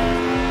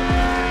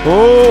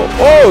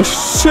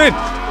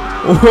 Shit.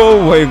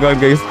 My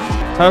God guys,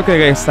 okay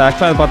guys,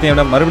 ஆக்சுவலாக அது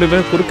பார்த்தீங்கன்னா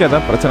மறுபடியும் குறுக்க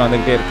தான் பிரச்சனை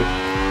வந்துகிட்டே இருக்குது.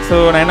 ஸோ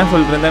நான் என்ன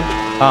சொல்லிட்டு இருந்தேன்,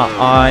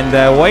 இந்த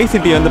ஒய்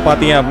சிட்டி வந்து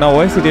பார்த்தீங்க அப்படின்னா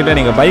ஒய் சிட்டியில்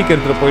நீங்கள் பைக்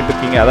எடுத்துகிட்டு போயிட்டு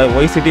இருக்கீங்க, அதாவது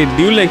ஒய் சிட்டி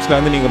டியூலெக்ஸில்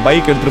வந்து நீங்கள்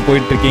பைக் எடுத்துகிட்டு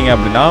போயிட்டு இருக்கீங்க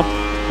அப்படின்னா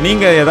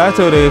நீங்கள்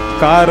ஏதாச்சும் ஒரு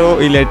காரோ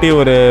இல்லாட்டி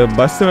ஒரு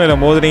பஸ்ஸு மேலே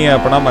மோதுறீங்க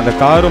அப்படின்னா அந்த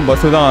காரும்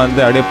பஸ்ஸு தான்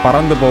வந்து அப்படியே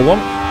பறந்து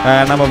போகும்.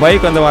 நம்ம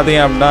பைக் வந்து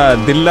பார்த்தீங்க அப்படின்னா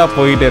தில்லாக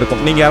போயிட்டே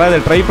இருக்கும். நீங்கள் யாராவது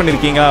ட்ரை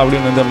பண்ணியிருக்கீங்க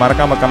அப்படின்னு வந்து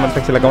மறக்காமல் கமெண்ட்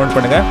செக்ஷனில் கமெண்ட்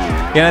பண்ணுங்கள்.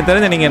 எனக்கு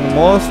தெரிஞ்ச நீங்கள்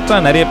மோஸ்ட்டாக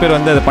நிறைய பேர்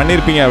வந்து அதை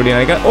பண்ணியிருப்பீங்க அப்படின்னு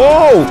நினைக்கிறேன். ஓ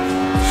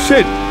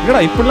ஷிட்,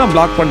 என்னடா இப்படிலாம்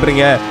பிளாக்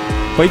பண்ணுறீங்க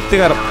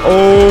பைத்தியக்காரன். ஓ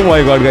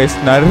மை காட் கைஸ்,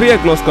 நிறைய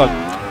க்ளோஸ் கால்,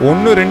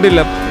 1 2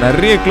 இல்லை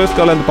நிறைய க்ளோஸ்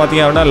கால் வந்து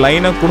பார்த்தீங்க அப்படின்னா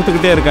லைனாக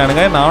கொடுத்துக்கிட்டே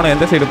இருக்கானுங்க. நானும்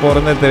எந்த சைடு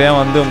போகிறதுன்னு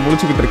தெரியாமல் வந்து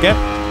முடிச்சுக்கிட்டு இருக்கேன்.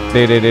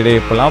 டே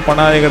இப்போலாம்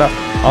பண்ணாதீங்கடா,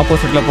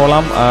 ஆப்போசிட்டில்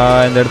போகலாம்.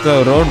 இந்த இடத்துல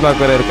ரோட்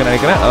பிளாக் வேறு இருக்குன்னு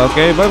நினைக்கிறேன்.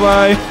 Okay bye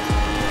bye.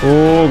 ஓ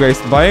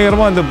கைஸ்,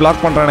 பயங்கரமாக வந்து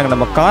பிளாக் பண்ணுறானுங்க.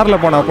 நம்ம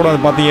காரில் போனால் கூட அது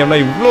பார்த்தீங்க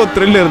அப்படின்னா இவ்வளோ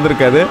த்ரில்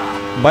இருந்திருக்காது.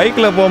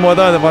 பைக்கில் போகும்போது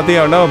தான் அது பார்த்தீங்க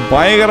அப்படின்னா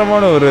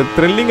பயங்கரமான ஒரு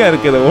த்ரில்லிங்காக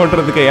இருக்குது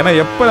ஓட்டுறதுக்கு. ஏன்னா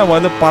எப்போ நம்ம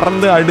வந்து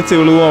பறந்து அடித்து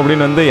விழுவோம்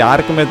அப்படின்னு வந்து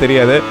யாருக்குமே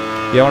தெரியாது.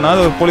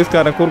 எவனாவது ஒரு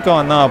போலீஸ்காரன் குறுக்க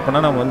வந்தான்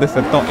அப்படின்னா நம்ம வந்து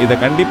செத்தோம். இதை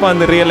கண்டிப்பாக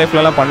அந்த ரியல்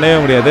லைஃப்லலாம் பண்ணவே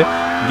முடியாது.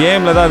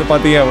 கேமில் தான் அது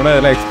பார்த்தீங்க அப்படின்னா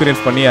இதெல்லாம்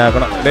எக்ஸ்பீரியன்ஸ் பண்ணி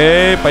ஆகணும். டே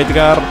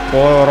பைத்தியக்கார்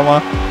போகிறோமா,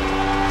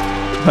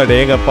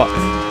 டேங்கப்பா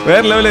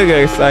வேறு லெவலில்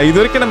இருக்கு. இது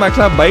வரைக்கும் நம்ம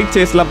ஆக்சுவலாக பைக்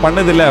சேஸ்லாம்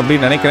பண்ணதில்லை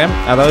அப்படின்னு நினைக்கிறேன்.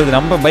 அதாவது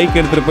நம்ம பைக்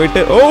எடுத்துகிட்டு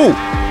போயிட்டு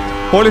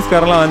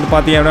போலீஸ்காரெல்லாம் வந்து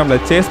பார்த்தீங்க அப்படின்னா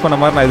நம்மளை சேஸ் பண்ண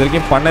மாதிரி நான் இது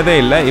வரைக்கும் பண்ணதே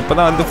இல்லை. இப்போ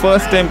தான் வந்து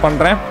ஃபர்ஸ்ட் டைம்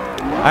பண்ணுறேன்.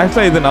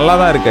 ஆக்சுவலாக இது நல்லா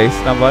தான் இருக்குது.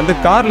 நம்ம வந்து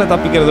காரில்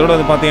தப்பிக்கிறதோட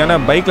வந்து பார்த்தீங்கன்னா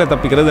பைக்கில்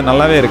தப்பிக்கிறது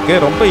நல்லாவே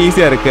இருக்குது, ரொம்ப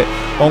ஈஸியாக இருக்குது.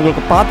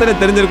 உங்களுக்கு பார்த்தாலே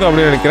தெரிஞ்சிருக்கும்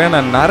அப்படின்னு நினைக்கிறேன்.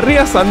 நான் நிறைய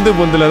சந்து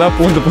பொந்தில் தான்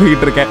பூந்து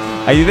போய்கிட்டு இருக்கேன்.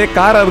 இதே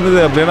காராக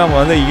இருந்தது அப்படின்னா நம்ம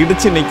வந்து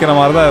இடித்து நிற்கிற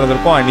மாதிரி தான்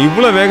இருந்திருக்கும். அண்ட்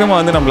இவ்வளோ வேகமாக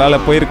வந்து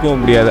நம்மளால்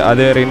போயிருக்கவும் முடியாது.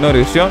 அது வேறு இன்னொரு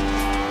விஷயம்.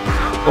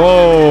 ஓ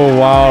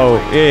வாவ்,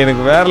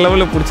 எனக்கு வேறு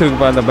லெவலில்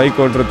பிடிச்சிருக்குப்பா அந்த பைக்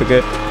ஓட்டுறதுக்கு.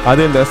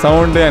 அது இந்த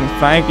சவுண்டு அண்ட்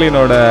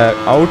ஃப்ராங்க்லினோட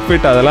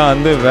அவுட்ஃபிட் அதெல்லாம்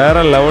வந்து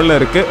வேறு லெவலில்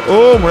இருக்குது.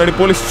 முன்னாடி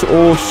போலீஸ்.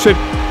 ஓ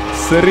ஷிட்,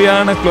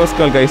 சரியான க்ளோஸ்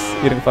கால் கைஸ்.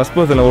 எனக்கு ஃபர்ஸ்ட்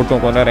பர்சனில்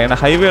ஓட்டுவோம் கொஞ்ச நேரம், ஏன்னா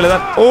ஹைவேல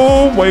தான். ஓ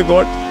மை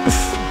காட்,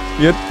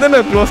 எத்தனை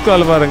க்ளோஸ்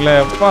கால் பாருங்களேன்.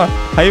 அப்பா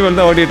ஹைவேல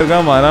தான் ஓட்டிகிட்டு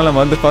இருக்காம, அதனால்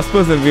நம்ம வந்து ஃபர்ஸ்ட்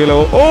பர்சன் வியூவில்.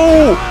 ஓ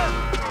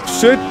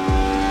ஷிட்,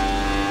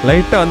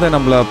 லைட்டாக வந்து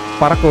நம்மளை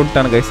பறக்க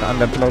விட்டானு கைஸ்.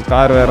 அந்த இடத்துல ஒரு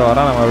கார் வேறு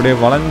வரா, நம்ம அப்படியே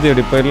வளைஞ்சு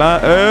அப்படி போயிடலாம்.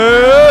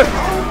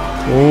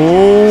 ஓ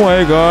மை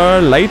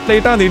காட்,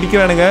 லைட்டாக வந்து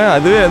இடிக்கிறானுங்க.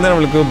 அதுவே வந்து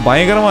நம்மளுக்கு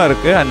பயங்கரமாக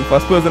இருக்குது. அண்ட்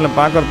ஃபர்ஸ்ட் பர்சனில்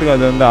பார்க்குறதுக்கு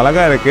அது வந்து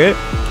அழகாக இருக்குது.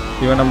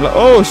 இவன் நம்மள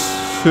ஓ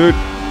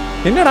ஷிட்,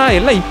 என்னடா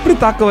எல்லாம் இப்படி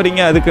தாக்க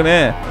வரீங்க அதுக்குன்னு.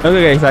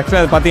 ஓகே கைஸ்,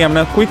 ஆக்சுவலாக அது பார்த்தீங்க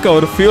அப்படின்னா குயிக்காக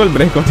ஒரு ஃபியூல்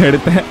பிரேக் ஒன்று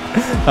எடுத்தேன்.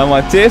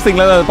 ஆமாம்,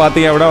 சேஸிங்கில் தான் அது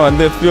பார்த்தீங்க அப்படின்னா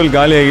வந்து ஃபியூல்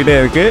காலி ஆகிட்டே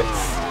இருக்குது.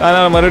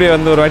 அதனால் மறுபடியும்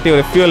வந்து ஒரு வாட்டி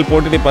ஒரு ஃபியூல்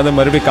போட்டுட்டு இப்போ வந்து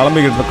மறுபடியும்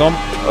கிளம்பிக்கிட்டு இருக்கோம்.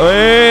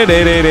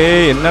 டே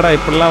என்னடா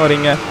இப்படிலாம்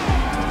வரீங்க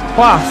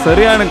பா,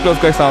 சரியான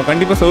க்ளோஸ் கைஸ். அவன்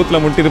கண்டிப்பாக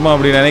சவுத்தில் முட்டிருப்பான்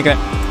அப்படின்னு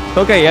நினைக்கிறேன்.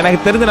 ஓகே, எனக்கு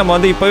தெரிஞ்சு நம்ம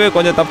வந்து இப்போவே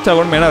கொஞ்சம்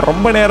தப்பிச்சாகணும். ஏன்னா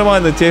ரொம்ப நேரமாக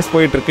இந்த சேஸ்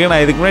போயிட்டுருக்கு.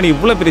 நான் இதுக்கு முன்னாடி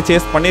இவ்வளோ பெரிய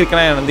சேஸ்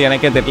பண்ணியிருக்கேன் வந்து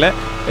எனக்கே தெரியல.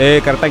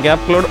 கரெக்டாக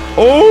கேப் க்ளோடு.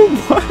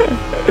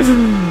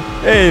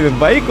 இது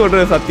பைக்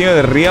ஓட்டுறது சத்தியம்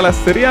ரியலாக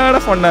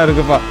சரியான ஃபன்னாக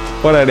இருக்குப்பா.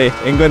 போடா டே,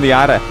 எங்கே வந்து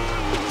யாரை.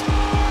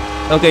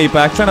 ஓகே, இப்போ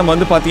ஆக்சுவலாக நம்ம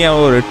வந்து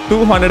பார்த்தீங்கன்னா ஒரு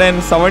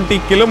 270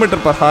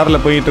 km/h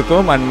போயிட்டு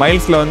இருக்கோம். அண்ட்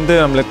மைல்ஸில் வந்து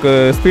நம்மளுக்கு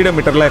ஸ்பீடோ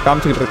மீட்டரில்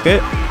காமிச்சிக்கிட்டு இருக்கு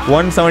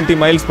 170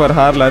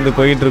 mph வந்து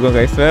போயிட்டு இருக்கோம்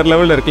கைஸ். வேறு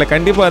லெவலில் இருக்குல்ல.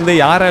 கண்டிப்பாக வந்து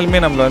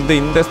யாராலுமே நம்மளை வந்து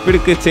இந்த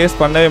ஸ்பீடுக்கு சேஸ்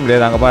பண்ணவே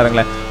முடியாது. அங்கே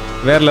பாருங்களேன்,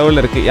 வேறு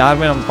லெவலில் இருக்குது.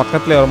 யாருமே நம்ம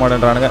பக்கத்துலேயே வர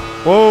மாட்டேன்றானுங்க.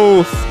 ஓ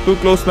டூ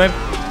க்ளோஸ் மேன்,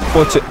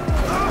 போச்சு.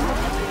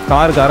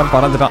 காருக்காரன்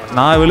பறந்துட்டான்.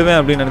 நான் விழுவேன்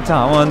அப்படின்னு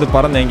நினச்சேன், அவன் வந்து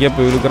பறந்து எங்கேயோ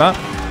போய் விழுக்கிறான்.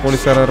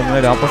 போலீஸ்காரர்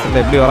முன்னாடி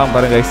ஆப்போசிட்டில் எப்படி வரான்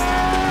பாருங்க கைஸ்.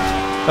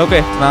 ஓகே,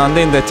 நான்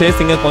வந்து இந்த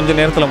சேஸிங்கை கொஞ்சம்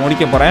நேரத்தில்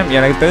முடிக்க போகிறேன்.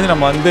 எனக்கு தெரிஞ்சு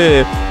நம்ம வந்து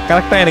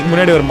கரெக்டாக எனக்கு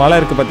முன்னாடி ஒரு மலை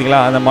இருக்குது பார்த்தீங்களா,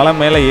 அந்த மலை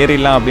மேலே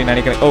ஏறிடலாம் அப்படின்னு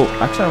நினைக்கிறேன்.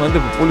 ஆக்சுவலாக வந்து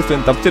போலீஸ்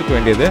வந்து தப்பிச்சிருக்க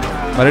வேண்டியது,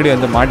 மறுபடியும்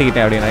வந்து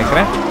மாட்டிக்கிட்டேன் அப்படின்னு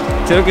நினைக்கிறேன்.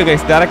 சரி ஓகே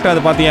கைஸ், டேரெக்டாக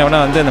அது பார்த்தீங்க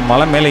அப்படின்னா வந்து அந்த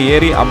மலை மேலே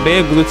ஏறி அப்படியே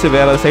குதிச்சு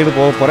வேறு சைடு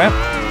போக போகிறேன்.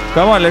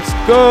 Come on,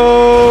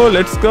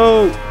 let's go.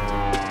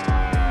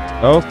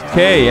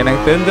 Okay,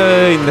 எனக்கு தெரிஞ்ச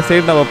இந்த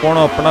சைடு நம்ம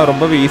போனோம் அப்படின்னா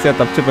ரொம்பவே ஈஸியாக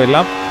தப்பிச்சு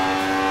போயிடலாம்.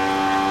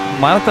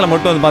 மரத்தில்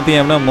மட்டும் வந்து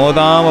பார்த்தீங்க அப்படின்னா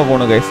மோதாமல்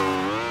போகணும் guys.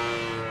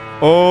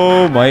 Oh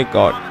my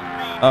God.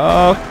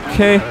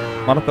 Okay,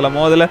 மரத்தில்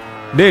மோதல.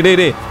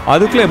 டே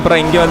அதுக்குள்ளே எப்படா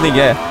இங்கே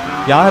வந்தீங்க,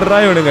 யாரா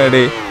இவனுங்க.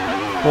 டே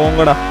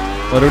போங்கடா.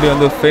 மறுபடியும்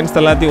வந்து ஃப்ரெண்ட்ஸ்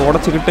எல்லாத்தையும்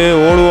உடச்சிக்கிட்டு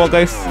ஓடுவோம்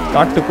கைஸ்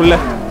காட்டுக்குள்ளே.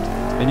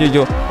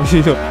 ஐயோ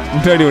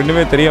முன்னாடி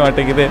ஒன்றுமே தெரிய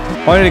மாட்டேங்குது.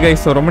 ஆல்ரெடி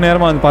கைஸ் ரொம்ப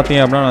நேரமாக வந்து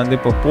பார்த்தீங்க அப்படின்னா நான் வந்து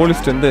இப்போ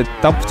போலீஸ் வந்து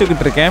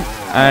தப்பிச்சுக்கிட்டு இருக்கேன்.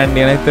 அண்ட்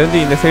எனக்கு தெரிஞ்சு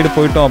இந்த சைடு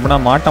போயிட்டோம் அப்படின்னா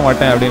மாட்ட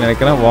மாட்டேன் அப்படின்னு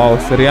நினைக்கிறேன். வாவ்,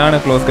 சரியான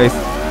க்ளோஸ் கைஸ்.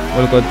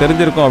 உங்களுக்கு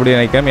தெரிஞ்சிருக்கும் அப்படின்னு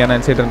நினைக்கிறேன். ஏன்னா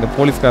இந்த சைடு இந்த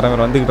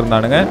போலீஸ்காரங்க வந்துக்கிட்டு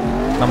இருந்தானுங்க.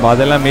 நம்ம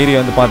அதெல்லாம் மீறி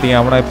வந்து பார்த்தீங்க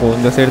அப்படின்னா இப்போ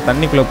இந்த சைடு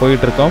தண்ணிக்குள்ளே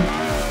போயிட்டு இருக்கோம்.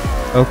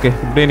 ஓகே,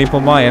 இப்படியே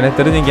நிற்போமா. எனக்கு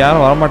தெரிஞ்சு இங்கே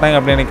யாரும் வரமாட்டாங்க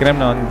அப்படின்னு நினைக்கிறேன்.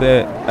 நான் வந்து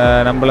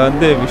நம்மளை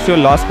வந்து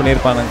விஷுவல் லாஸ்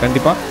பண்ணியிருப்பாங்க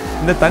கண்டிப்பாக.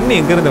 இந்த தண்ணி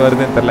எங்கேருந்து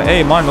வருதுன்னு தெரில.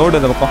 நோடு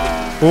அந்த பக்கம்.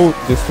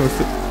 Just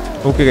miss.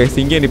 ஓகே கைஸ்,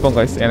 இங்கே நிற்போம்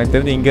கைஸ். எனக்கு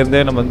தெரிஞ்சு இங்கேருந்தே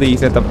நம்ம வந்து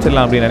ஈஸியாக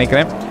தப்பிச்சிடலாம் அப்படின்னு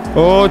நினைக்கிறேன்.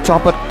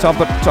 சாப்பர்.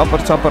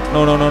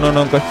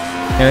 No guys.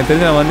 எனக்கு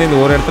தெரிஞ்சு நான் வந்து இந்த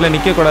ஒரு இடத்துல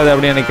நிற்கக்கூடாது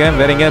அப்படின்னு நினைக்கிறேன்.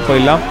 வேறு எங்கேயாவது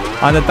போயிடலாம்.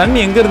 அந்த தண்ணி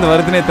எங்கேருந்து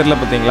வருதுன்னே தெரில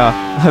பார்த்தீங்களா.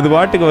 அது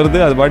பாட்டுக்கு வருது,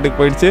 அது பாட்டுக்கு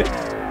போயிடுச்சு.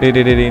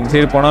 இந்த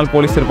சைடு போனாலும்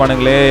போலீஸ்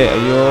இருப்பானுங்களே.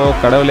 ஐயோ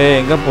கடவுளே,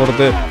 எங்கே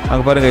போகிறது?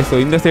 அங்கே பாருங்க. ஸோ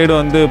இந்த சைடு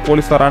வந்து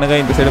போலீஸ் வரானுங்க,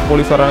 இந்த சைடு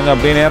போலீஸ் வரானுங்க.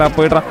 அப்படியே நேராக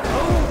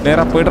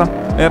போய்ட்றான்.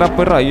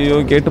 ஐயோ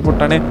கேட்டு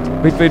போட்டானே.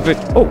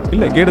 வெயிட். ஓ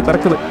இல்லை, கேட்டு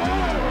திறக்குது.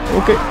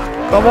 Okay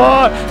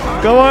come on.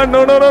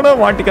 நோ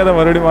மாட்டிக்காத,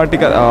 மறுபடியும்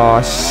மாட்டிக்காத.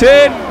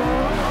 ஷிட்,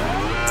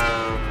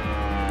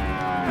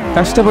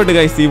 கஷ்டப்பட்டு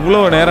கைஸ் இவ்வளோ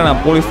நேரம்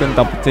நான் போலீஸ்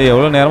தப்பிச்சு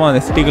எவ்வளோ நேரமாக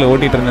அந்த சிட்டிக்குள்ளே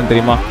ஓட்டிகிட்டு இருந்தேன்னு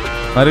தெரியுமா?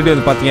 மறுபடியும்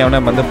அது பார்த்தீங்க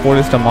அப்படின்னா வந்து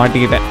போலீஸ்கிட்ட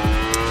மாட்டிக்கிட்டேன்.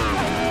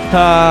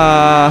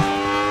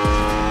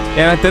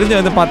 எனக்கு தெரிஞ்சு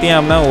வந்து பார்த்தீங்க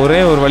அப்படின்னா ஒரே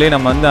ஒரு வழியை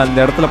நம்ம வந்து அந்த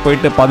இடத்துல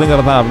போயிட்டு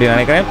பதுங்கிறதா அப்படின்னு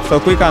நினைக்கிறேன். ஸோ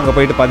குயிக்காக அங்கே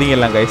போயிட்டு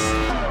பதுங்கிடலாம் கைஸ்.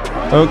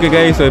 ஓகே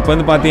கைஸ், ஸோ இப்போ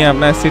வந்து பார்த்தீங்க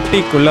அப்படின்னா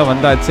சிட்டிக்குள்ளே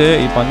வந்தாச்சு.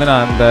 இப்போ வந்து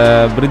நான் அந்த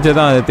பிரிட்ஜை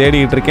தான் அதை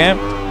தேடிக்கிட்டு இருக்கேன்.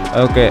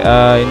 ஓகே,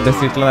 இந்த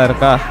சீட்டில் தான்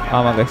இருக்கா?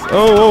 ஆமாம் கைஸ்.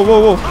 ஓ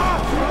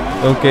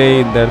ஓகே,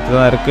 இந்த இடத்துல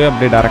தான் இருக்குது.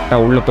 அப்படியே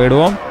டேரெக்டாக உள்ளே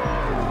போயிடுவோம்.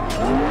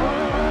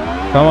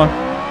 கமான்.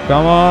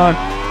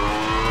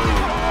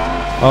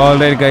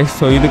 ஆல்ரைட் கைஸ்,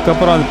 ஸோ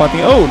இதுக்கப்புறம் அது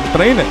பார்த்தீங்க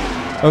ட்ரெயின்.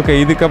 ஓகே,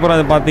 இதுக்கப்புறம்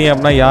அது பார்த்தீங்க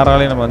அப்படின்னா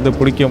யாராலையும் நம்ம வந்து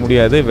பிடிக்க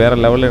முடியாது. வேறு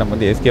லெவலில் நம்ம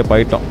வந்து எஸ்கேப்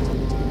ஆகிட்டோம்.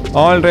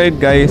 ஆல்ரைட்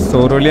கைஸ், ஸோ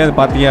ஒரு வழியாக அது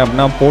பார்த்தீங்க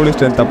அப்படின்னா போலீஸ்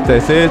ஸ்டேஷன்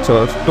தப்பிச்சாச்சு. ஸோ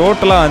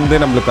டோட்டலாக வந்து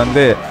நம்மளுக்கு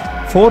வந்து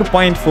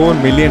 $4.4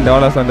 million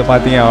வந்து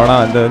பார்த்தீங்க அப்படின்னா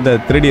வந்து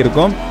திருடி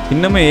இருக்கும்.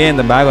 இன்னுமே ஏன்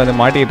இந்த பேக் வந்து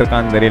மாட்டிகிட்டு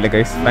இருக்கான்னு தெரியல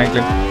கைஸ்,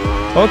 ஃப்ராங்க்லின்.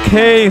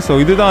 ஓகே, ஸோ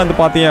இதுதான் வந்து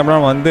பார்த்தீங்க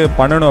அப்படின்னா வந்து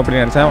பண்ணணும்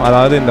அப்படின்னு நினச்சேன்.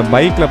 அதாவது இந்த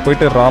பைக்கில்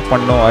போயிட்டு ராப்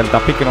பண்ணணும், அது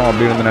தப்பிக்கணும்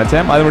அப்படின்னு வந்து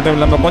நினச்சேன். அது மட்டும்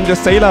இல்லாமல் கொஞ்சம்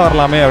ஸ்டைலாக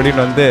வரலாமே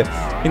அப்படின்னு வந்து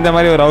இந்த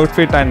மாதிரி ஒரு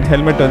அவுட்ஃபிட் அண்ட்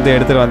ஹெல்மெட் வந்து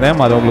எடுத்துகிட்டு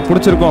வந்தேன். அது உங்களுக்கு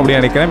பிடிச்சிருக்கும்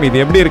அப்படின்னு நினைக்கிறேன்.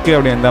 இது எப்படி இருக்குது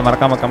அப்படின்னு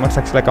மறக்காமல் கமெண்ட்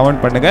செக்ஷனில்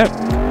கமெண்ட் பண்ணுங்கள்.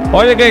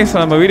 ஓகே கைஸ்,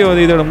 நம்ம வீடியோ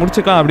வந்து இதோட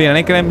முடிச்சுக்கலாம் அப்படின்னு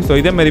நினைக்கிறேன். ஸோ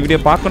இதே மாதிரி வீடியோ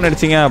பார்க்கணும்னு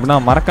நினச்சிங்க அப்படின்னா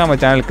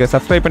மறக்காமல் சேனலுக்கு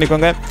சப்ஸ்கிரைப்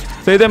பண்ணிக்கோங்க.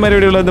 ஸோ இதே மாதிரி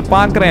வீடியோவில் வந்து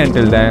பார்க்குறேன்.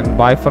 Until then,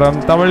 bye from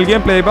Tamil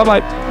Gameplay.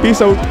 Bye.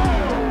 Peace out.